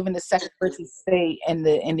else. we live in the second richest state in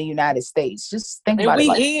the United States. Just think And about we it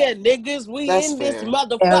like here, niggas. We That's in this fair.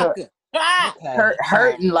 motherfucker. Ah! Okay.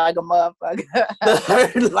 hurting like a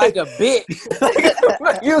motherfucker. Like a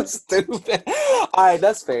bitch. You stupid. All right,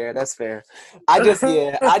 that's fair. That's fair. I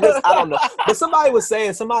don't know. But somebody was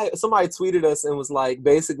saying, somebody tweeted us and was like,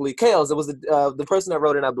 basically, Kales, it was the person that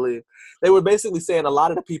wrote it, I believe. They were basically saying a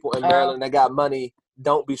lot of the people in Maryland that got money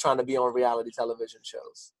don't be trying to be on reality television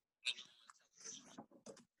shows.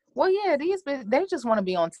 Well, yeah, they just want to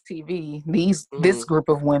be on TV. This group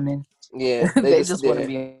of women. Yeah, They just want to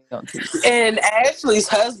be on TV. And Ashley's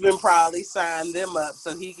husband probably signed them up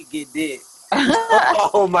so he could get dick.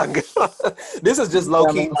 Oh my god, this is just low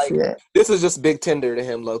key. Like Shit. this is just big Tinder to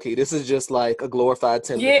him, low key. This is just like a glorified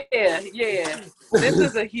Tinder. Yeah. This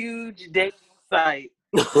is a huge dating site.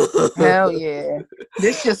 Hell yeah.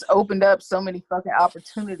 This just opened up so many fucking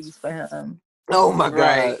opportunities for him. Oh my god,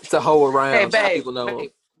 Right. to hoe around. Hey, so babe, people know him.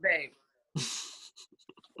 babe.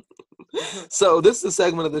 So this is a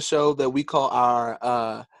segment of the show that we call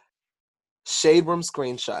our Shade Room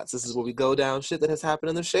Screenshots. This is where we go down shit that has happened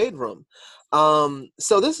in the Shade Room.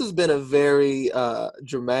 So this has been a very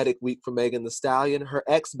dramatic week for Megan Thee Stallion. Her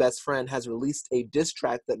ex-best friend has released a diss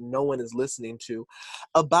track that no one is listening to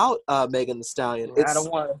about Megan Thee Stallion.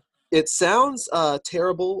 It sounds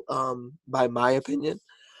terrible, by my opinion.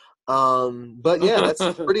 But yeah,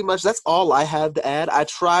 that's pretty much, that's all I have to add. I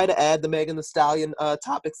try to add the Megan Thee Stallion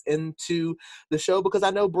topics into the show because I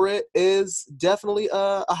know Britt is definitely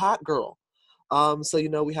a hot girl.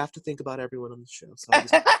 So we have to think about everyone on the show. So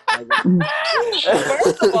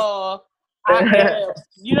First of all, I am.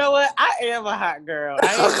 You know what? I am a hot girl.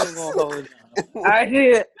 I ain't even gonna hold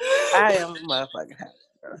you. I am a motherfucking hot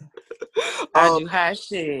girl. I do hot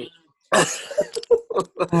shit.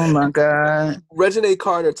 Oh my god. Reginae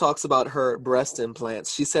Carter talks about her breast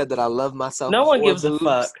implants. She said that I love myself. No one before gives a boobs,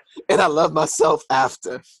 fuck. and I love myself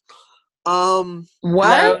after. What?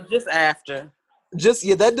 No, just after.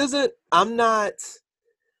 That doesn't.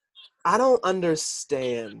 I don't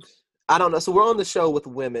understand. I don't know. So we're on the show with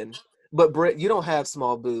women, but Britt, you don't have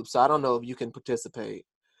small boobs, so I don't know if you can participate.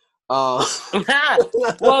 Well,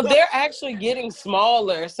 they're actually getting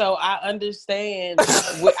smaller, so I understand.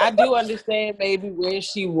 I do understand maybe where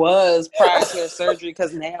she was prior to her surgery,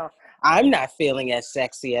 because now I'm not feeling as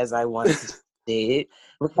sexy as I once did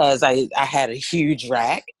because I had a huge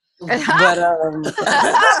rack. But Them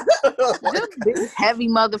big heavy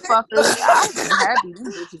motherfuckers. I was happy.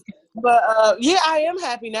 Them bitches. But yeah, I am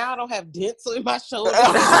happy now. I don't have dents in my shoulders.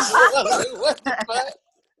 What the fuck?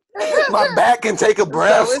 My back can take a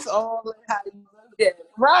breath. So it's all how you look at it.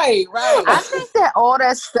 Right. I think that all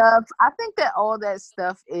that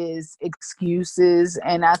stuff is excuses,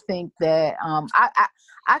 and I think that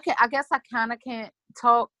I guess I kind of can't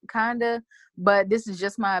talk but this is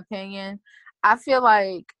just my opinion. I feel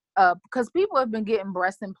like because people have been getting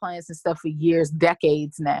breast implants and stuff for years,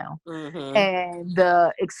 decades now. Mm-hmm. And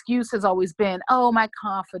the excuse has always been, oh, my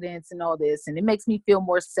confidence and all this, and it makes me feel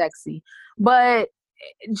more sexy. But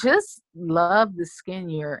just love the skin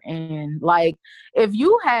you're in. Like if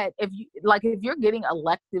you're getting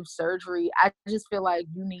elective surgery, I just feel like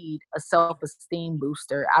you need a self-esteem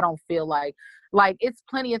booster. I don't feel like it's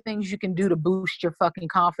plenty of things you can do to boost your fucking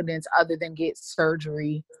confidence other than get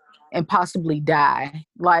surgery and possibly die.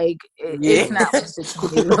 Like it's not worth it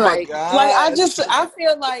to me. Like I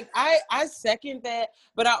feel like I second that,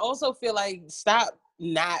 but I also feel like stop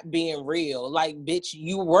not being real. Like, bitch,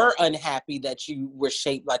 you were unhappy that you were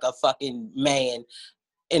shaped like a fucking man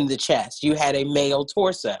in the chest. You had a male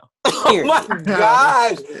torso. Oh my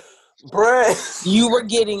god, Brett! You were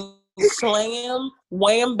getting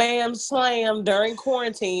wham bam slam during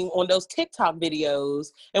quarantine on those TikTok videos,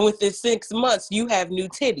 and within 6 months you have new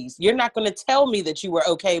titties. You're not going to tell me that you were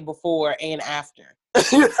okay before and after.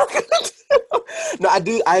 No,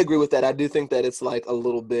 I agree with that. I do think that it's like a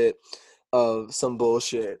little bit of some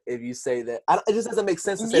bullshit if you say that. It just doesn't make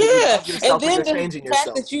sense to say that you love yourself and you're changing yourself.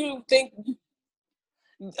 The fact that you think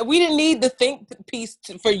we didn't need the think piece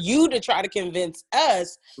for you to try to convince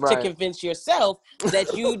us to convince yourself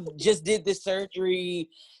that you just did this surgery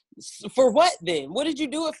For what then? What did you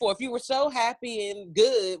do it for? If you were so happy and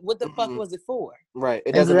good, what the fuck was it for? Right.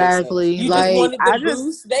 It doesn't make sense. Exactly. You Like, just wanted the I just,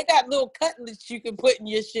 boost. They got little cutlets you can put in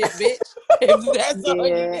your shit, bitch. If that's all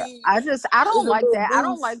you yeah, need. I don't is a like little that. I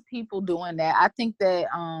don't boost. like people doing that. I think that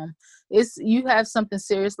it's, you have something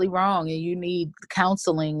seriously wrong and you need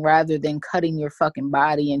counseling rather than cutting your fucking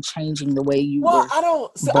body and changing the way you Well, were I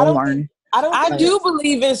don't born. I think do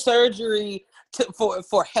believe in surgery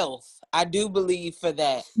for health. I do believe for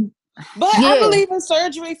that. But I Yeah. believe in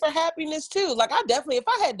surgery for happiness too. Like I definitely, if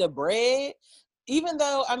I had the bread, even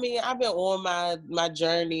though I mean I've been on my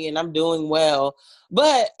journey and I'm doing well,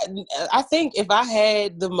 but I think if I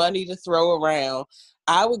had the money to throw around,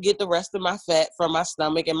 I would get the rest of my fat from my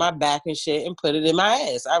stomach and my back and shit and put it in my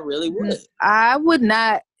ass. I really would. I would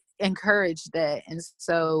not encourage that, and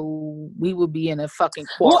so we would be in a fucking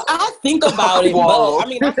quarrel. Well, I think about it, Whoa. but I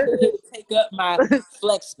mean, I could take up my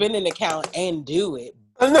Flex spending account and do it,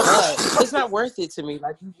 but it's not worth it to me.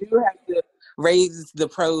 Like you do have to raise the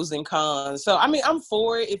pros and cons. So I mean, I'm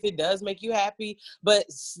for it if it does make you happy, but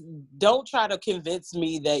don't try to convince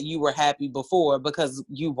me that you were happy before because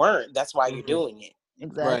you weren't. That's why you're doing it.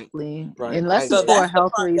 Exactly. Right. Unless So it's for a that's the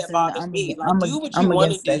health part that reason, bothers me. Like, do what you I'm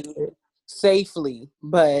want to against that do shit. safely,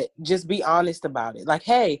 but just be honest about it. Like,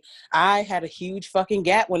 hey, I had a huge fucking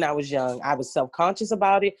gap when I was young. I was self-conscious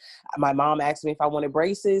about it. My mom asked me if I wanted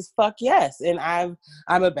braces. Fuck yes, and I'm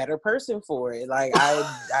a better person for it. Like,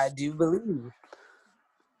 I do believe.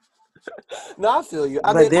 No, I feel you.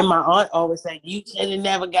 But then my aunt always said, "You should have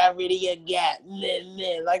never got rid of your gap."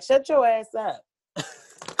 Like, shut your ass up.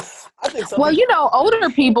 I think well, you know, older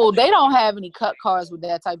people, they don't have any cut cards with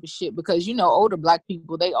that type of shit because, you know, older black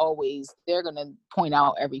people, they're going to point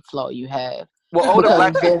out every flaw you have. Well, older because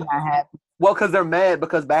black they're people, not happy. well, because they're mad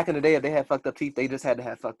because back in the day, if they had fucked up teeth, they just had to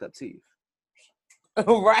have fucked up teeth.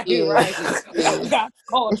 Right. Yeah. Got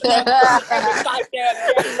caught.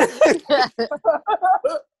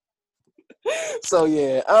 So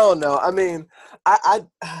yeah, I don't know. I mean, I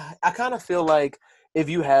kind of feel like if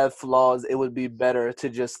you have flaws, it would be better to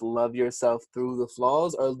just love yourself through the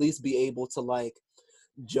flaws, or at least be able to like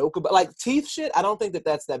joke about like teeth shit. I don't think that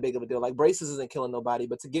that's that big of a deal. Like braces isn't killing nobody,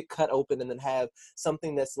 but to get cut open and then have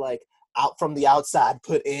something that's like out from the outside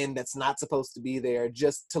put in that's not supposed to be there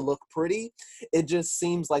just to look pretty, it just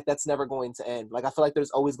seems like that's never going to end. Like I feel like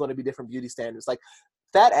there's always going to be different beauty standards. Like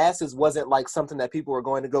fat asses wasn't like something that people were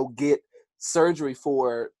going to go get surgery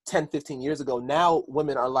for 10, 15 years ago. Now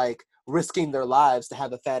women are like risking their lives to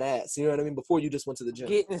have a fat ass. You know what I mean? Before you just went to the gym.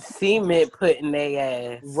 Getting cement put in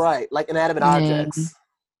their ass. Right. Like inanimate objects.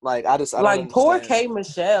 Like I don't like poor understand. K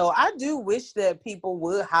Michelle. I do wish that people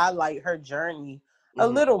would highlight her journey a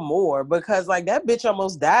little more because like that bitch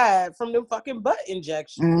almost died from them fucking butt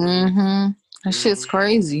injections. Mm-hmm. That shit's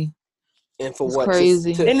crazy. And for it's what?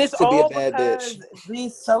 Crazy. And it's to all be a bad because bitch.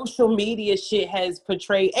 these social media shit has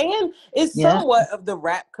portrayed, and it's somewhat of the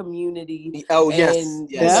rap community. Oh yes, and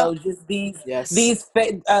yes. you know, just these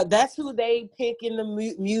that's who they pick in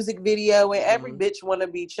the music video, and every bitch want to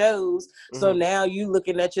be chose. So now you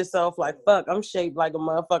looking at yourself like, fuck, I'm shaped like a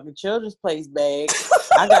motherfucking Children's Place bag.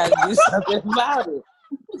 I gotta do something about it.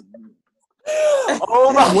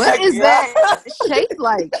 Oh my what God. is that shaped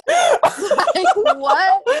like? Like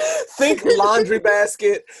what? Think laundry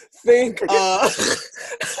basket. Think trash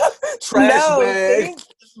bag. Think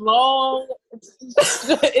long.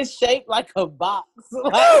 It's shaped like a box.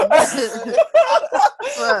 Like,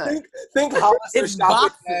 think Hollister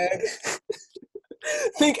shopping bag.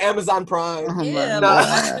 Think Amazon Prime. Oh yeah,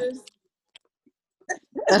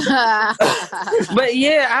 but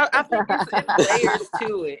yeah, I think it's layers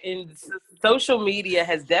to it, and social media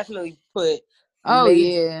has definitely put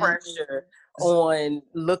major pressure on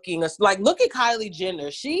looking us. Like, look at Kylie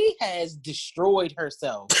Jenner; she has destroyed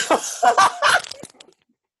herself.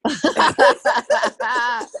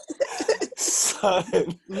 Son,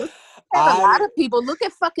 a lot of people look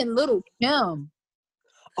at fucking Little Kim.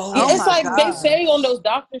 Yeah, it's like they say on those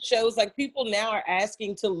doctor shows, like people now are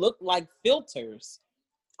asking to look like filters.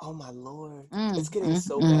 Oh my Lord. It's getting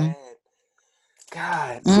so bad.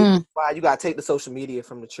 God. See, why you gotta take the social media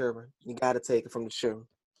from the children. You gotta take it from the children.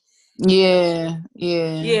 Yeah.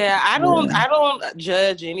 I don't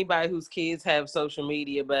judge anybody whose kids have social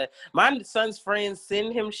media, but my son's friends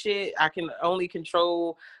send him shit. I can only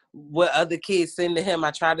control what other kids send to him. I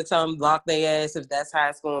try to tell him block their ass if that's how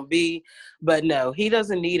it's gonna be. But no, he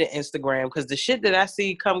doesn't need an Instagram because the shit that I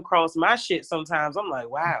see come across my shit sometimes, I'm like,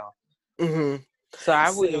 wow. So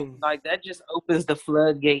I wouldn't like that. Just opens the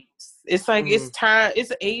floodgates. It's like it's time.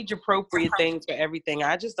 It's age appropriate things for everything.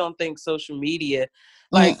 I just don't think social media,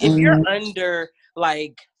 like if you're under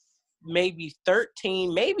like maybe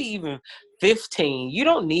 13, maybe even 15. You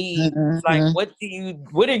don't need like what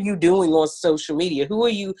are you doing on social media? Who are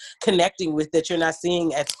you connecting with that you're not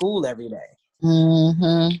seeing at school every day?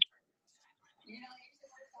 Mm-hmm.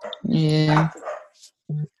 Yeah.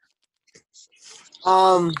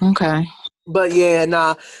 Okay. But yeah,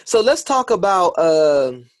 nah. So let's talk about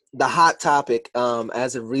the hot topic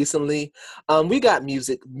as of recently. We got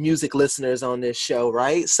music listeners on this show,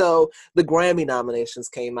 right? So the Grammy nominations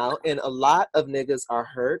came out, and a lot of niggas are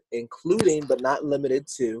hurt, including but not limited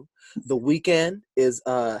to The Weeknd is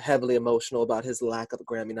heavily emotional about his lack of a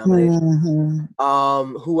Grammy nomination.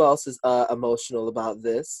 Who else is emotional about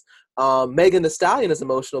this? Megan Thee Stallion is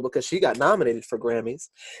emotional because she got nominated for Grammys.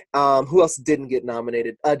 Who else didn't get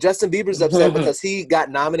nominated? Justin Bieber's upset because he got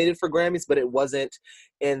nominated for Grammys, but it wasn't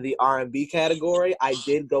in the R&B category. I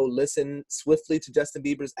did go listen swiftly to Justin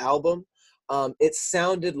Bieber's album. It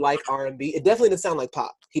sounded like R&B. It definitely didn't sound like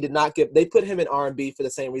pop. He did not give. They put him in R&B for the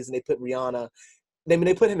same reason they put Rihanna.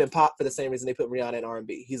 They put him in pop for the same reason they put Rihanna in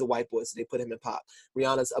R&B. He's a white boy, so they put him in pop.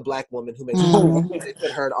 Rihanna's a black woman who makes R&B. They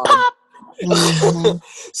put her in R&B.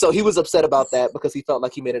 So he was upset about that because he felt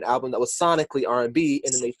like he made an album that was sonically R&B,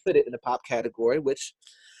 and then they put it in the pop category, which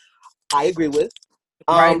I agree with.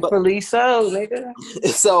 Rightfully so, nigga.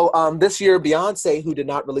 So this year, Beyonce, who did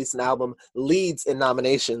not release an album, leads in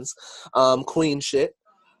nominations. Queen shit.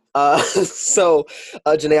 So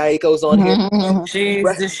Janae Aiko's on here. She's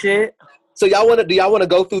the shit. So do y'all want to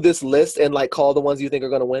go through this list and like call the ones you think are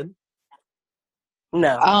going to win?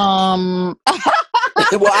 No.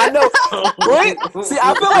 Well, I know Britt. See,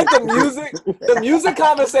 I feel like the music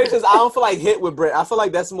conversations I don't feel like hit with Britt. I feel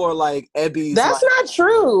like that's more like Ebby's. That's not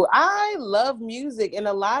true. I love music, and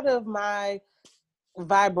a lot of my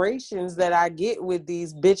vibrations that I get with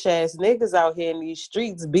these bitch ass niggas out here in these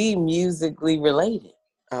streets be musically related.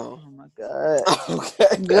 Oh my god.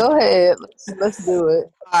 Okay. Go ahead. Let's do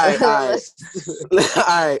it. All right.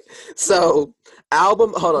 All right. So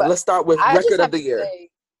album. Hold on. Let's start with record of the year.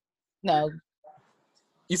 No.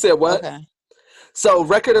 You said what? Okay. So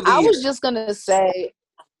record of the year. I was just gonna say.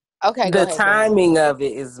 Okay. The timing of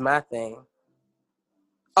it is my thing.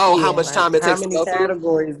 Oh, how much time it takes to go through? How many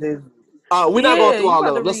categories is? We're not going through all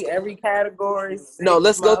of them. Let's every category. No,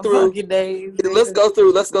 let's go through. Days, let's go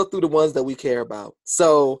through the ones that we care about.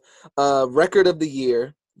 So, record of the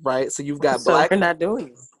year, right? So you've got We're not doing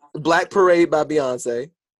it. Black Parade by Beyonce.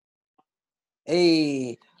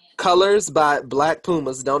 Hey, Colors by Black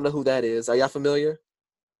Pumas. Don't know who that is. Are y'all familiar?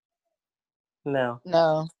 No.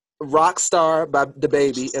 Rockstar by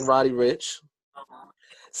DaBaby and Roddy Ricch.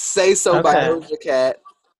 Say So by Doja Cat.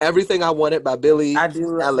 Everything I Wanted by Billie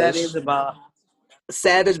Eilish. That is about.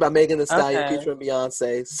 Savage by Megan Thee Stallion featuring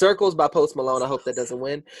Beyonce. Circles by Post Malone. I hope that doesn't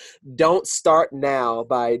win. Don't Start Now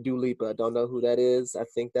by Dua Lipa. Don't know who that is. I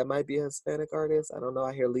think that might be a Hispanic artist. I don't know.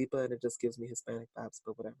 I hear Lipa and it just gives me Hispanic vibes,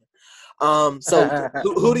 but whatever. So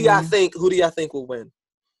who do y'all think? Who do y'all think will win?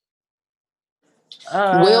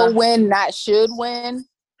 Will win, not should win.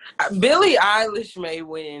 Billie Eilish may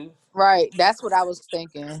win. Right. That's what I was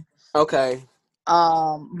thinking. Okay.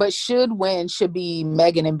 But should win should be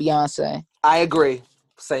Megan and Beyonce. I agree.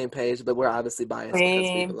 Same page, but we're obviously biased.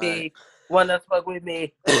 Wanna fuck with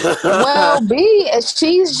me? Well,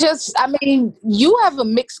 she's just. I mean, you have a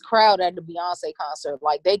mixed crowd at the Beyonce concert.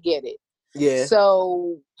 Like they get it. Yeah.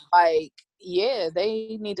 So, like, yeah,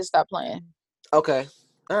 they need to stop playing. Okay.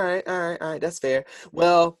 All right. That's fair.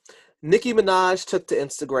 Well, Nicki Minaj took to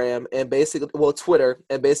Instagram and Twitter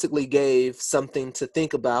and basically gave something to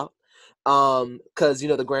think about. Because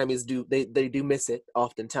the Grammys they do miss it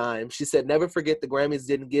oftentimes. She said, "Never forget the Grammys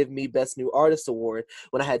didn't give me Best New Artist award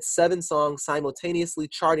when I had 7 songs simultaneously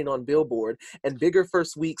charting on Billboard and a bigger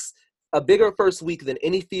first week than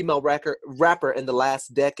any female rapper in the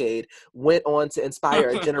last decade went on to inspire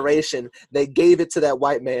a generation. They gave it to that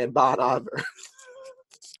white man, Bon Iver."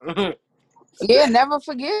 Yeah, never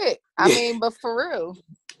forget. I mean, but for real.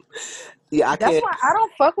 Yeah, That's why I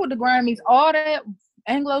don't fuck with the Grammys. All that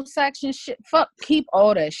Anglo-Saxon shit. Fuck, keep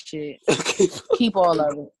all that shit. Keep all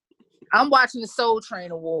of it. I'm watching the Soul Train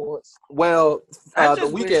Awards. Well, The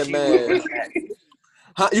Weeknd, man.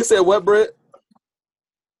 Huh? You said what, Britt?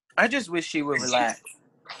 I just wish she would relax.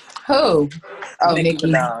 Who? Oh, Nicki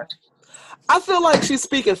Minaj. I feel like she's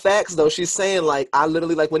speaking facts, though. She's saying, like, I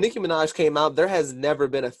literally, like, when Nicki Minaj came out, there has never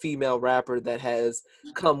been a female rapper that has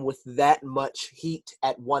come with that much heat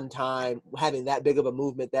at one time, having that big of a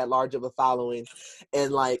movement, that large of a following,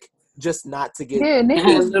 and, like, just not to get... Yeah,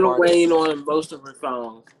 Nicki has Lil Wayne on most of her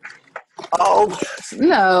songs. Oh,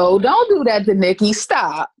 No, don't do that to Nicki.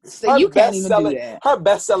 Stop. So you can't even do that. Her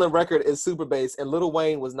best-selling record is Super Bass, and Lil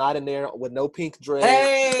Wayne was not in there with no pink dreads.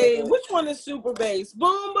 Hey, which one is Super Bass?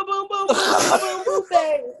 Boom, boom, boom, boom, boom, boom, boom,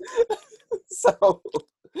 bass. So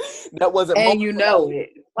that wasn't. And you know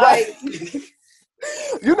it. Like,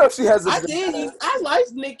 You know she has this. I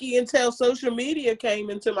liked Nicki until social media came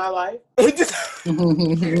into my life.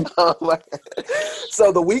 Oh my God.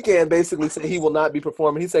 So The Weeknd basically said he will not be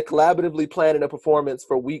performing. He said collaboratively planning a performance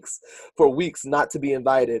for weeks not to be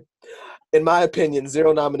invited. In my opinion,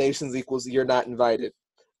 0 nominations equals you're not invited.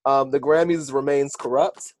 The Grammys remains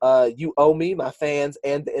corrupt. You owe me, my fans,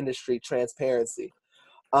 and the industry transparency.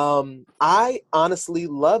 I honestly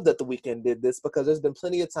love that The Weeknd did this because there's been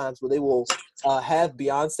plenty of times where they will have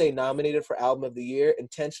Beyonce nominated for Album of the Year,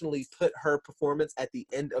 intentionally put her performance at the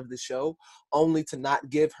end of the show, only to not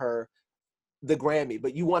give her the Grammy.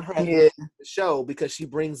 But you want her at the end of the show because she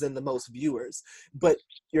brings in the most viewers. But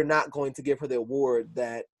you're not going to give her the award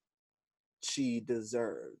that she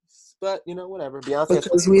deserves. But, you know, whatever. Beyonce,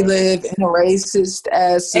 because we live in a racist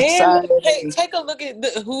ass society. And take a look at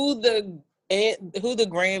who the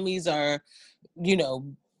Grammys are, you know,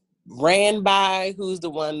 ran by, who's the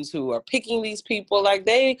ones who are picking these people. Like,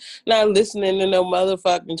 they not listening to no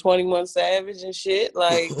motherfucking 21 Savage and shit.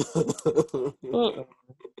 Like,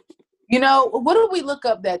 You know, what did we look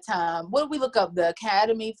up that time? What did we look up? The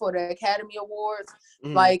Academy for the Academy Awards?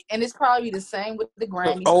 Like, and it's probably the same with the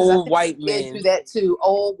Grammys. Old white men do that too.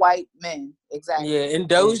 Old white men, exactly. Yeah, and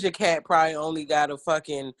Doja Cat probably only got a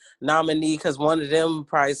fucking nominee because one of them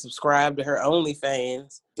probably subscribed to her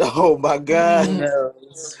OnlyFans. Oh my God.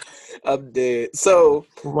 I'm dead. So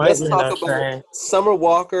let's talk about Summer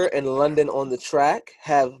Walker and London on the Track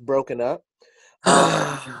have broken up.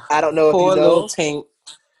 I don't know if you know. Tink.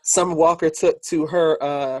 Summer Walker took to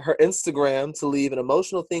her Instagram to leave an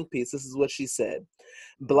emotional think piece. This is what she said.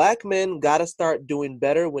 Black men gotta start doing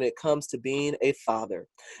better when it comes to being a father.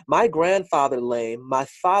 My grandfather lame, my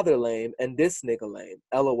father lame, and this nigga lame.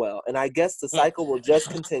 LOL. And I guess the cycle will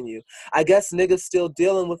just continue. I guess niggas still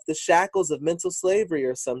dealing with the shackles of mental slavery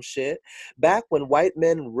or some shit. Back when white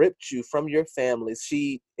men ripped you from your families,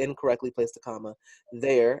 she incorrectly placed a comma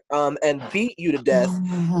there, and beat you to death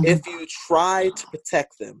if you try to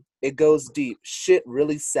protect them. It goes deep. Shit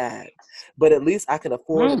really sad. But at least I can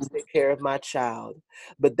afford to take care of my child.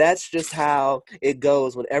 But that's just how it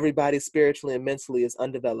goes when everybody spiritually and mentally is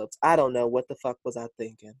undeveloped. I don't know. What the fuck was I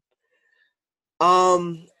thinking?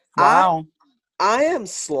 Wow. I am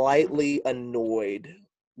slightly annoyed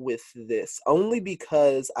with this only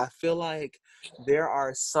because I feel like there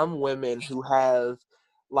are some women who have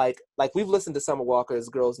like we've listened to Summer Walker's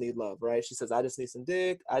Girls Need Love, right? She says, I just need some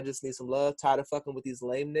dick. I just need some love. Tired of fucking with these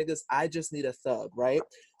lame niggas. I just need a thug, right?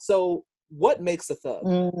 So what makes a thug?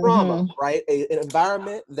 Trauma, right? An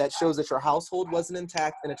environment that shows that your household wasn't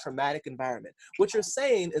intact in a traumatic environment. What you're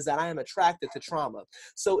saying is that I am attracted to trauma.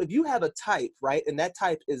 So if you have a type, right, and that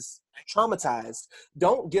type is traumatized,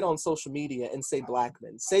 don't get on social media and say black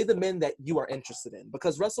men. Say the men that you are interested in,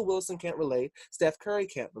 because Russell Wilson can't relate. Steph Curry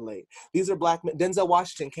can't relate. These are black men. Denzel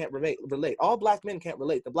Washington can't relate. All black men can't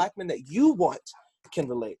relate. The black men that you want can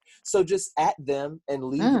relate. So just at them and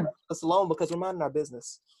leave us alone because we're minding our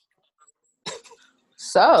business.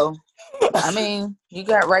 So, I mean, you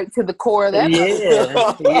got right to the core of that.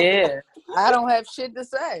 Yeah. I don't have shit to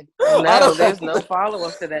say. No, there's no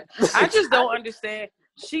follow-up to that. I just don't understand.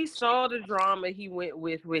 She saw the drama he went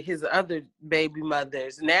with his other baby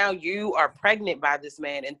mothers. Now you are pregnant by this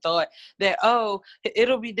man and thought that, oh,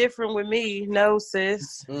 it'll be different with me. No,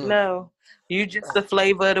 sis. No. You just the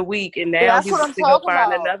flavor of the week, and now he's going to go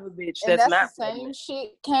find another bitch that's not the same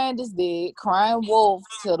shit Candace did, crying wolf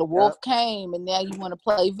till the wolf came, and now you want to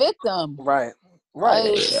play victim. Right.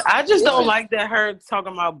 I just don't like that her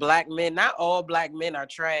talking about black men. Not all black men are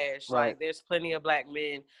trash. Right. Like, there's plenty of black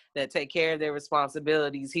men that take care of their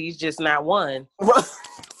responsibilities. He's just not one.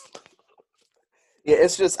 Yeah,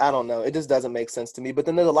 it's just, I don't know. It just doesn't make sense to me. But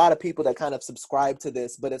then there's a lot of people that kind of subscribe to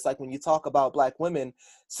this. But it's like when you talk about black women,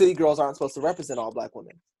 city girls aren't supposed to represent all black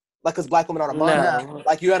women. Like, because black women aren't a monolith. No.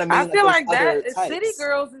 Like, you know what I mean? I feel like that types. city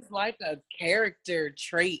girls is like a character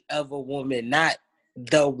trait of a woman, not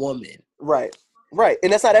the woman. Right.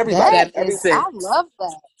 And that's not everybody. I love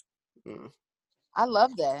that. I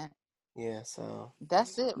love that. Yeah, so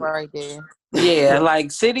that's it right there. Yeah,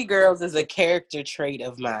 like city girls is a character trait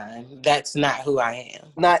of mine. That's not who I am.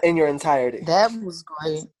 Not in your entirety. That was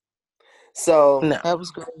great. So no. That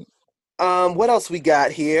was great. What else we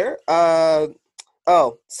got here?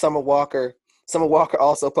 Summer Walker. Summer Walker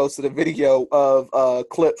also posted a video of a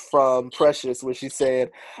clip from Precious where she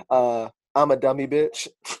said, I'm a dummy bitch.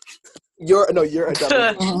 You're a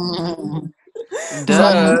dummy.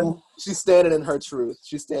 Duh. She's standing in her truth.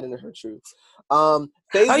 Oh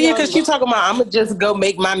yeah, because you talking about I'm gonna just go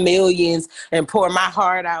make my millions and pour my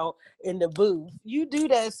heart out in the booth. You do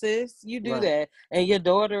that, sis. You do that, and your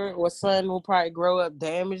daughter or son will probably grow up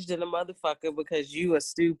damaged in a motherfucker because you are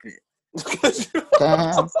stupid. Because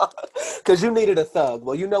you needed a thug.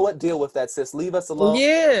 Well, you know what? Deal with that, sis. Leave us alone.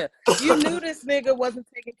 Yeah, you knew this nigga wasn't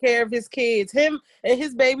taking care of his kids. Him and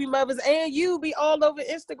his baby mothers and you be all over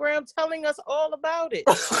Instagram telling us all about it.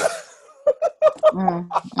 Right,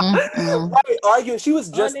 arguing. She was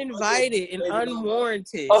just uninvited and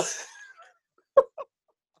unwarranted.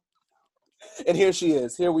 And here she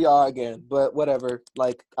is. Here we are again. But whatever.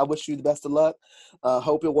 Like, I wish you the best of luck.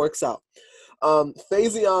 Hope it works out.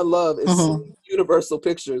 Faison Love is suing Universal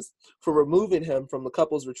Pictures for removing him from the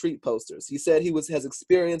couple's retreat posters. He said he has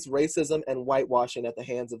experienced racism and whitewashing at the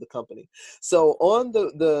hands of the company. So on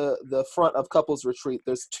the front of couple's retreat,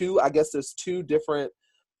 there's two different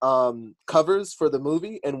covers for the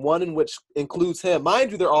movie, and one in which includes him.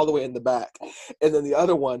 Mind you, they're all the way in the back, and then the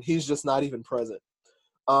other one, he's just not even present.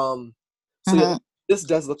 So yeah, this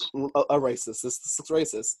does look a racist. This looks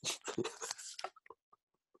racist.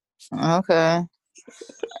 Okay.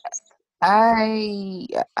 I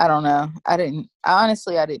don't know. I didn't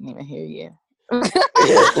even hear you.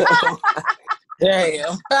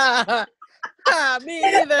 Damn. Me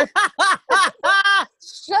either.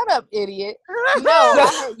 Shut up, idiot.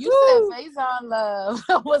 No, you said Faison Love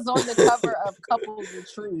was on the cover of Couples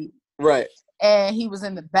Retreat. Right. And he was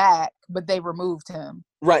in the back, but they removed him.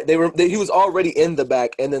 Right. He was already in the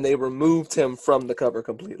back, and then they removed him from the cover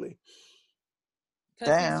completely.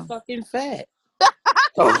 Damn. He's fucking fat.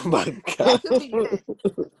 Oh my God.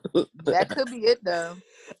 That could be it, though.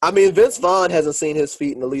 I mean, Vince Vaughn hasn't seen his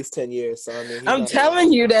feet in at least 10 years. So I mean, I'm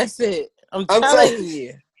telling you, that's it. I'm telling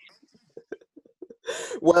you.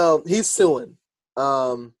 Well, he's suing.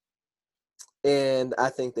 And I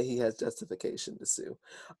think that he has justification to sue.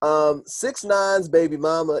 6ix9ine's baby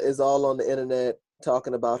mama is all on the internet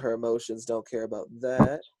talking about her emotions. Don't care about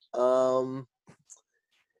that.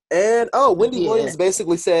 And Wendy Williams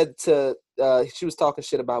basically said she was talking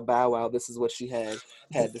shit about Bow Wow. This is what she had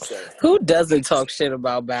to say. Who doesn't talk shit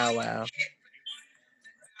about Bow Wow?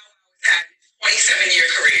 27-year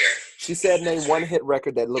career. She said name one hit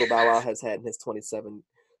record that Little Bow Wow has had in his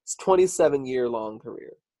 27-year long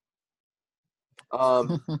career.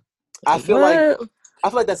 I feel like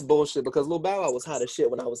that's bullshit because Lil Bow Wow was hot as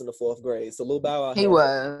shit when I was in the 4th grade. So Lil Bow Wow, he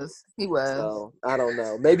was. So I don't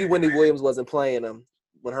know. Maybe Wendy Williams wasn't playing him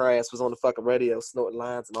when her ass was on the fucking radio snorting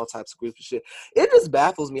lines and all types of goofy shit. It just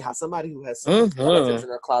baffles me how somebody who has skeletons in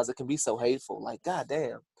her closet can be so hateful. Like,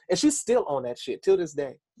 goddamn. And she's still on that shit till this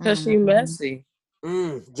day. Because she messy.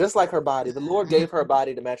 Just like her body. The Lord gave her a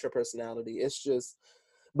body to match her personality. It's just,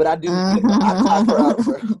 but I I clap her up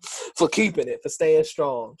for keeping it, for staying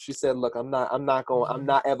strong. She said, look, I'm not ever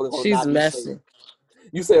going to She's messy.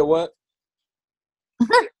 You said what?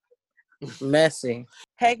 Messy.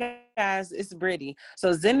 Hey guys, it's Brittany.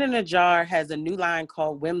 So Zen in a Jar has a new line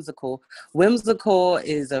called Whimsical. Whimsical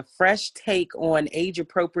is a fresh take on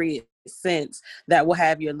age-appropriate scents that will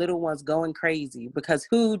have your little ones going crazy, because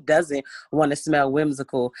who doesn't want to smell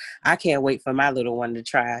whimsical? I can't wait for my little one to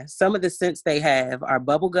try. Some of the scents they have are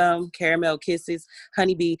bubblegum, caramel kisses,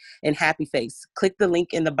 honeybee, and happy face. Click the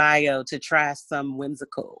link in the bio to try some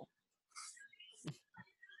Whimsical.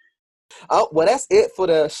 Oh, well, that's it for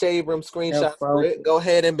the Shade Room screenshot. Go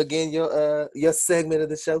ahead and begin your segment of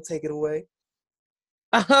the show. Take it away.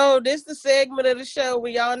 Oh, this the segment of the show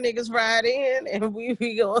where y'all niggas ride in and we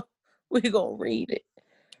gonna read it.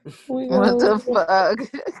 What the fuck?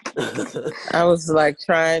 I was like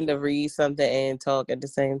trying to read something and talk at the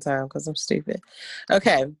same time because I'm stupid.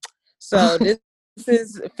 Okay, so this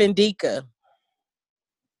is Fendika.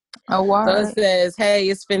 Oh, wow. So it says, hey,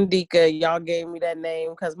 it's Fendika. Y'all gave me that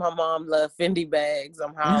name because my mom loved Fendi bags.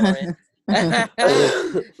 I'm hollering.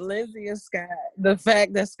 Lindsay and Scott. The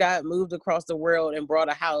fact that Scott moved across the world and brought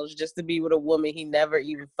a house just to be with a woman he never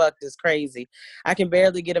even fucked is crazy. I can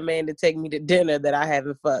barely get a man to take me to dinner that I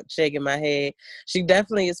haven't fucked. Shaking my head. She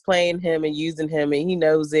definitely is playing him and using him, and he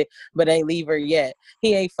knows it, but ain't leave her yet.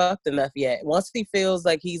 He ain't fucked enough yet. Once he feels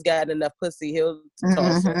like he's gotten enough pussy, he'll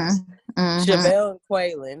toss her. Chevelle and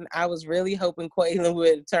Quaylen. I was really hoping Quaylen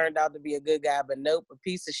would have turned out to be a good guy, but nope, a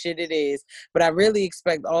piece of shit it is. But I really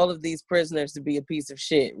expect all of these prisoners to be a piece of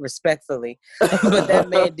shit, respectfully. But that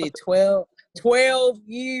man did 12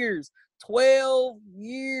 years. 12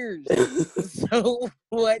 years. So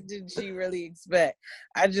what did she really expect?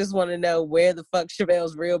 I just want to know where the fuck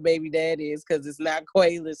Chappelle's real baby dad is, because it's not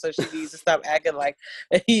Quaylen, so she needs to stop acting like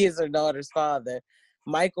he is her daughter's father.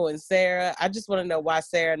 Michael and Sarah, I just want to know why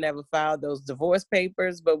Sarah never filed those divorce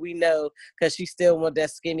papers, but we know because she still want that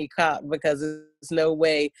skinny cock, because there's no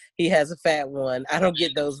way he has a fat one. I don't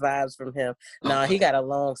get those vibes from him. Nah, he got a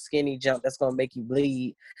long skinny jump that's going to make you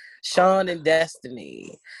bleed. Sean and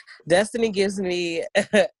Destiny. Destiny gives me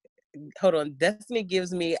hold on. Destiny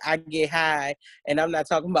gives me I get high, and I'm not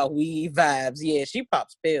talking about weed vibes. Yeah, she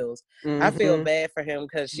pops pills. Mm-hmm. I feel bad for him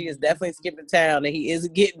because she is definitely skipping town, and he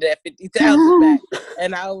isn't getting that 50,000 back.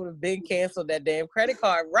 And I would have been canceled that damn credit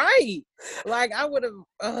card, right? Like I would have.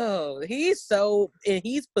 Oh, he's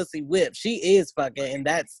pussy whipped. She is fucking, and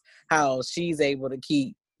that's how she's able to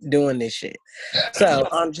keep doing this shit. So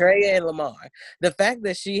Andrea and Lamar, the fact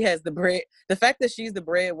that she's the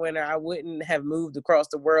breadwinner, I wouldn't have moved across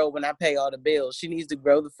the world when I pay all the bills. She needs to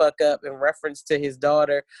grow the fuck up, in reference to his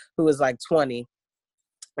daughter, who is like 20.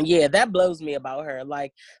 Yeah, that blows me about her.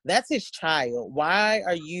 Like, that's his child. Why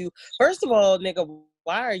are you, first of all, nigga,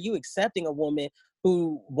 why are you accepting a woman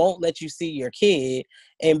who won't let you see your kid?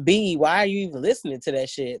 And B, why are you even listening to that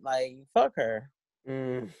shit? Like, fuck her.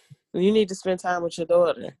 You need to spend time with your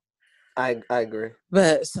daughter. I agree.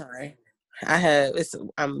 But sorry,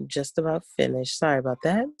 I'm just about finished. Sorry about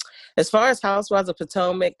that. As far as Housewives of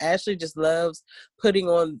Potomac, Ashley just loves putting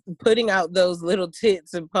out those little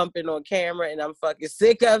tits and pumping on camera, and I'm fucking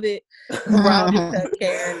sick of it. Robin cut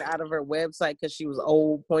Karen out of her website because she was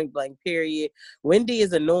old, point blank, period. Wendy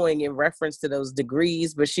is annoying in reference to those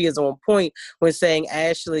degrees, but she is on point when saying,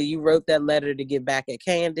 Ashley, you wrote that letter to get back at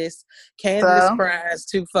Candace. Candace cries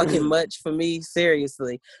too fucking much for me,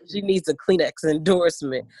 seriously. She needs a Kleenex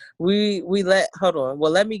endorsement.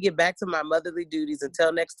 Let me get back to my motherly duties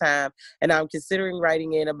until next time. And I'm considering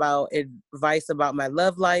writing in about advice about my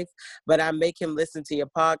love life, but I make him listen to your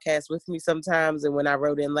podcast with me sometimes. And when I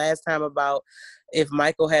wrote in last time about if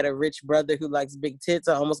Michael had a rich brother who likes big tits,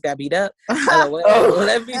 I almost got beat up.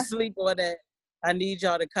 Let me sleep on that. I need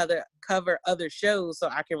y'all to cover other shows so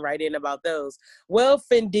I can write in about those. Well,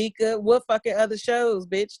 Fendika, what fucking other shows,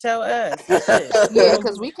 bitch? Tell us. Yeah,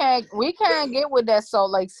 because we can't get with that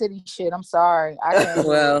Salt Lake City shit. I'm sorry. I can't.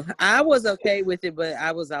 Well, I was okay with it, but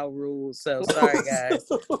I was outruled. So sorry, guys.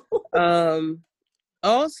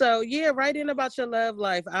 Also, yeah, write in about your love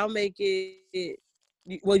life. I'll make it.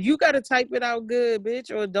 Well, you got to type it out good, bitch,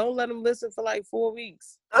 or don't let them listen for like 4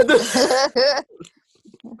 weeks.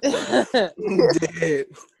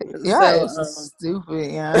 Yeah,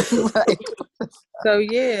 stupid. Yeah. So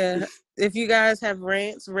yeah, if you guys have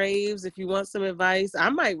rants, raves, if you want some advice, I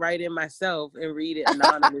might write in myself and read it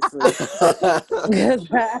anonymously.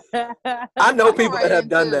 I know people that have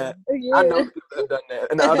done that. Yeah. I know people that have done that.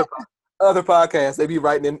 And the other podcasts, they be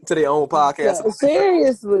writing into their own podcast.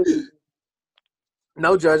 Seriously.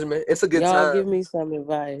 No judgment. It's a good time. Y'all give me some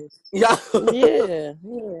advice. Yeah. Yeah.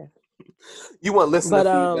 You want listener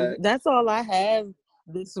feedback. That's all I have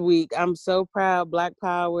this week. I'm so proud Black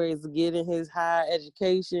Power is getting his higher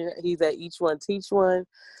education. He's at Each One Teach One.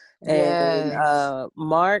 And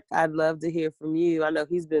Mark, I'd love to hear from you. I know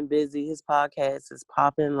he's been busy. His podcast is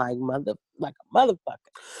popping like a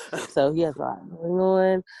motherfucker. So he has a lot going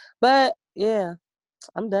on. But yeah,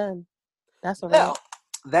 I'm done. That's all right.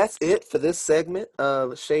 That's it for this segment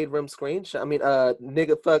of Shade Room Screenshot. I mean,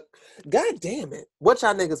 nigga fuck. God damn it. What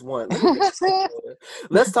y'all niggas want?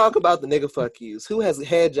 Let's talk about the nigga fuck yous. Who has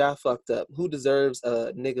had y'all fucked up? Who deserves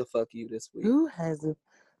a nigga fuck you this week? Who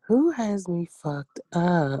has me fucked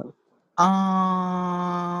up? I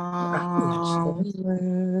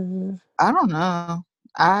don't know.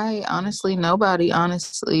 Nobody,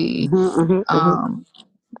 honestly.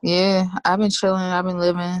 Yeah, I've been chilling. I've been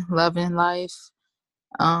living, loving life.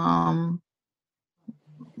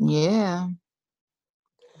 Yeah.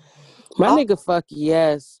 My nigga fuck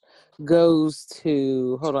yes goes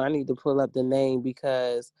to, hold on, I need to pull up the name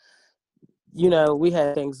because, we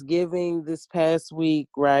had Thanksgiving this past week,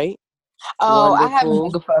 right? Oh, wonderful. I have a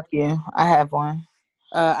nigga fuck you. I have one.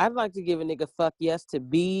 I'd like to give a nigga fuck yes to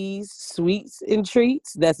Bees Sweets and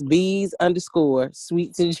Treats. That's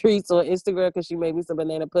Bees_Sweets and Treats on Instagram because she made me some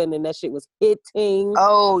banana pudding and that shit was hitting.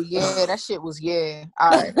 Oh yeah, that shit was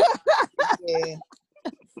all right. Yeah.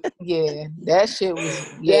 Yeah, that shit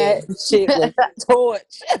was That shit was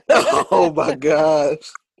torch. Oh my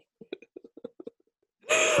gosh.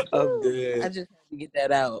 I'm dead. I just had to get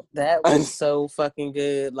that out. That was so fucking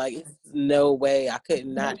good. Like, no way I could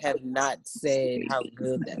not have not said how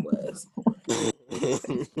good that was.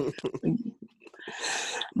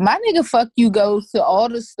 My nigga fuck you goes to all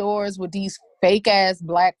the stores with these fake ass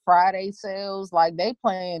Black Friday sales. Like they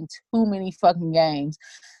playing too many fucking games.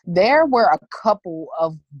 There were a couple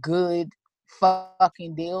of good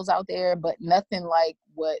fucking deals out there, but nothing like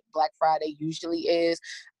what Black Friday usually is.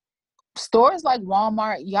 Stores like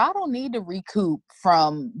Walmart, y'all don't need to recoup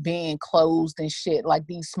from being closed and shit like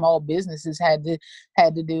these small businesses had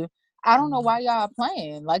to do. I don't know why y'all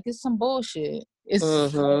playing. Like it's some bullshit. It's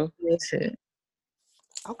bullshit.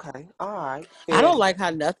 Okay, all right. I don't Fair. like how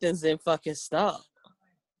nothing's in fucking stock.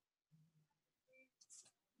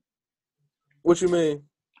 What you mean?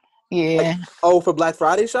 Yeah. For Black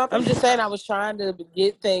Friday shopping? I'm just saying I was trying to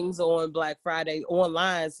get things on Black Friday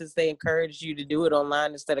online since they encouraged you to do it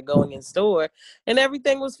online instead of going in store, and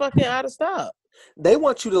everything was fucking out of stock. They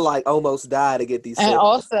want you to like almost die to get these And sales.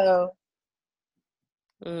 also,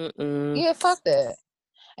 Mm-mm. yeah, fuck that.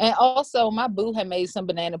 And also, my boo had made some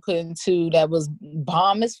banana pudding too that was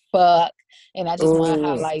bomb as fuck, and I just want to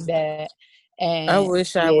highlight that. And I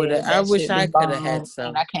wish I would have. I that wish shit I was could have bomb, had some.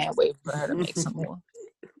 and I can't wait for her to make some more.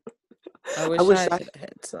 I wish I could have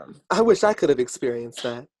had some. I wish I could have experienced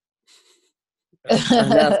that.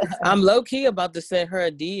 Enough. I'm low key about to send her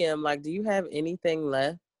a DM. Like, do you have anything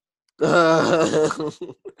left?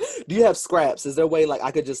 Do you have scraps? Is there a way like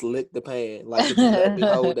I could just lick the pan? Like, could you let me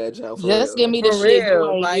hold that junk for Just real? give me the For shit you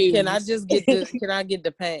real. ain't Like, can I used. just get the? Can I get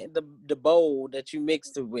the pan? The bowl that you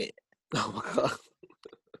mixed it with? Oh my god.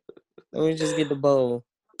 Let me just get the bowl.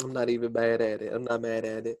 I'm not even mad at it. I'm not mad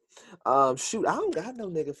at it. Shoot, I don't got no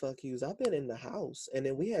nigga fuck yous. I've been in the house, and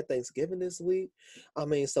then we had Thanksgiving this week. I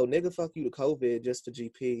mean, so nigga fuck you to COVID just for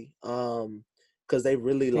GP. Cause they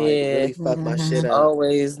really really fucked my shit up.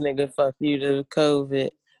 Always nigga fuck you to COVID.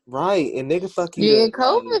 Right, and nigga fuck you Yeah, to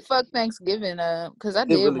COVID fucked Thanksgiving up because I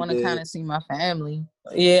did really want to did. kind of see my family.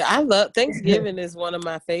 Yeah, I love Thanksgiving is one of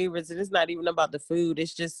my favorites, and it's not even about the food.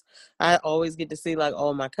 It's just I always get to see like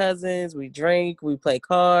all my cousins. We drink, we play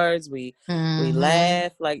cards, we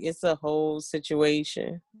laugh. Like it's a whole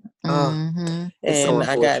situation. It's so And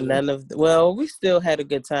I got unfortunate. none of. Well, we still had a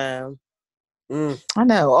good time. I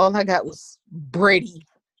know. All I got was Brady.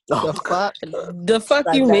 Oh, The fuck? The fuck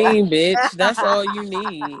Like you that. mean, bitch? That's all you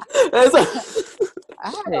need.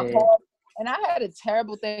 I had a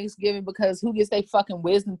terrible Thanksgiving because who gets their fucking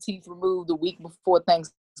wisdom teeth removed the week before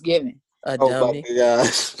Thanksgiving? A Oh dummy. my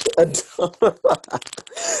gosh.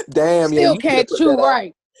 Damn, Still yeah, you can't put chew that out.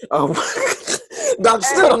 right. Oh, doctor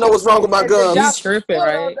still don't know what's wrong with my gums. You tripping, Still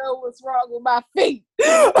right? don't know what's wrong with my feet.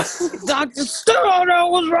 Doctor still don't know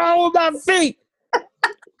what's wrong with my feet.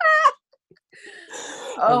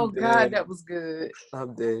 Oh God, that was good.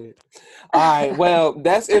 I'm dead. All right, well,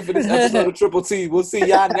 that's it for this episode of Triple T. We'll see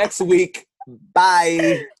y'all next week.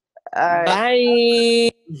 Bye.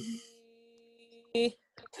 Bye.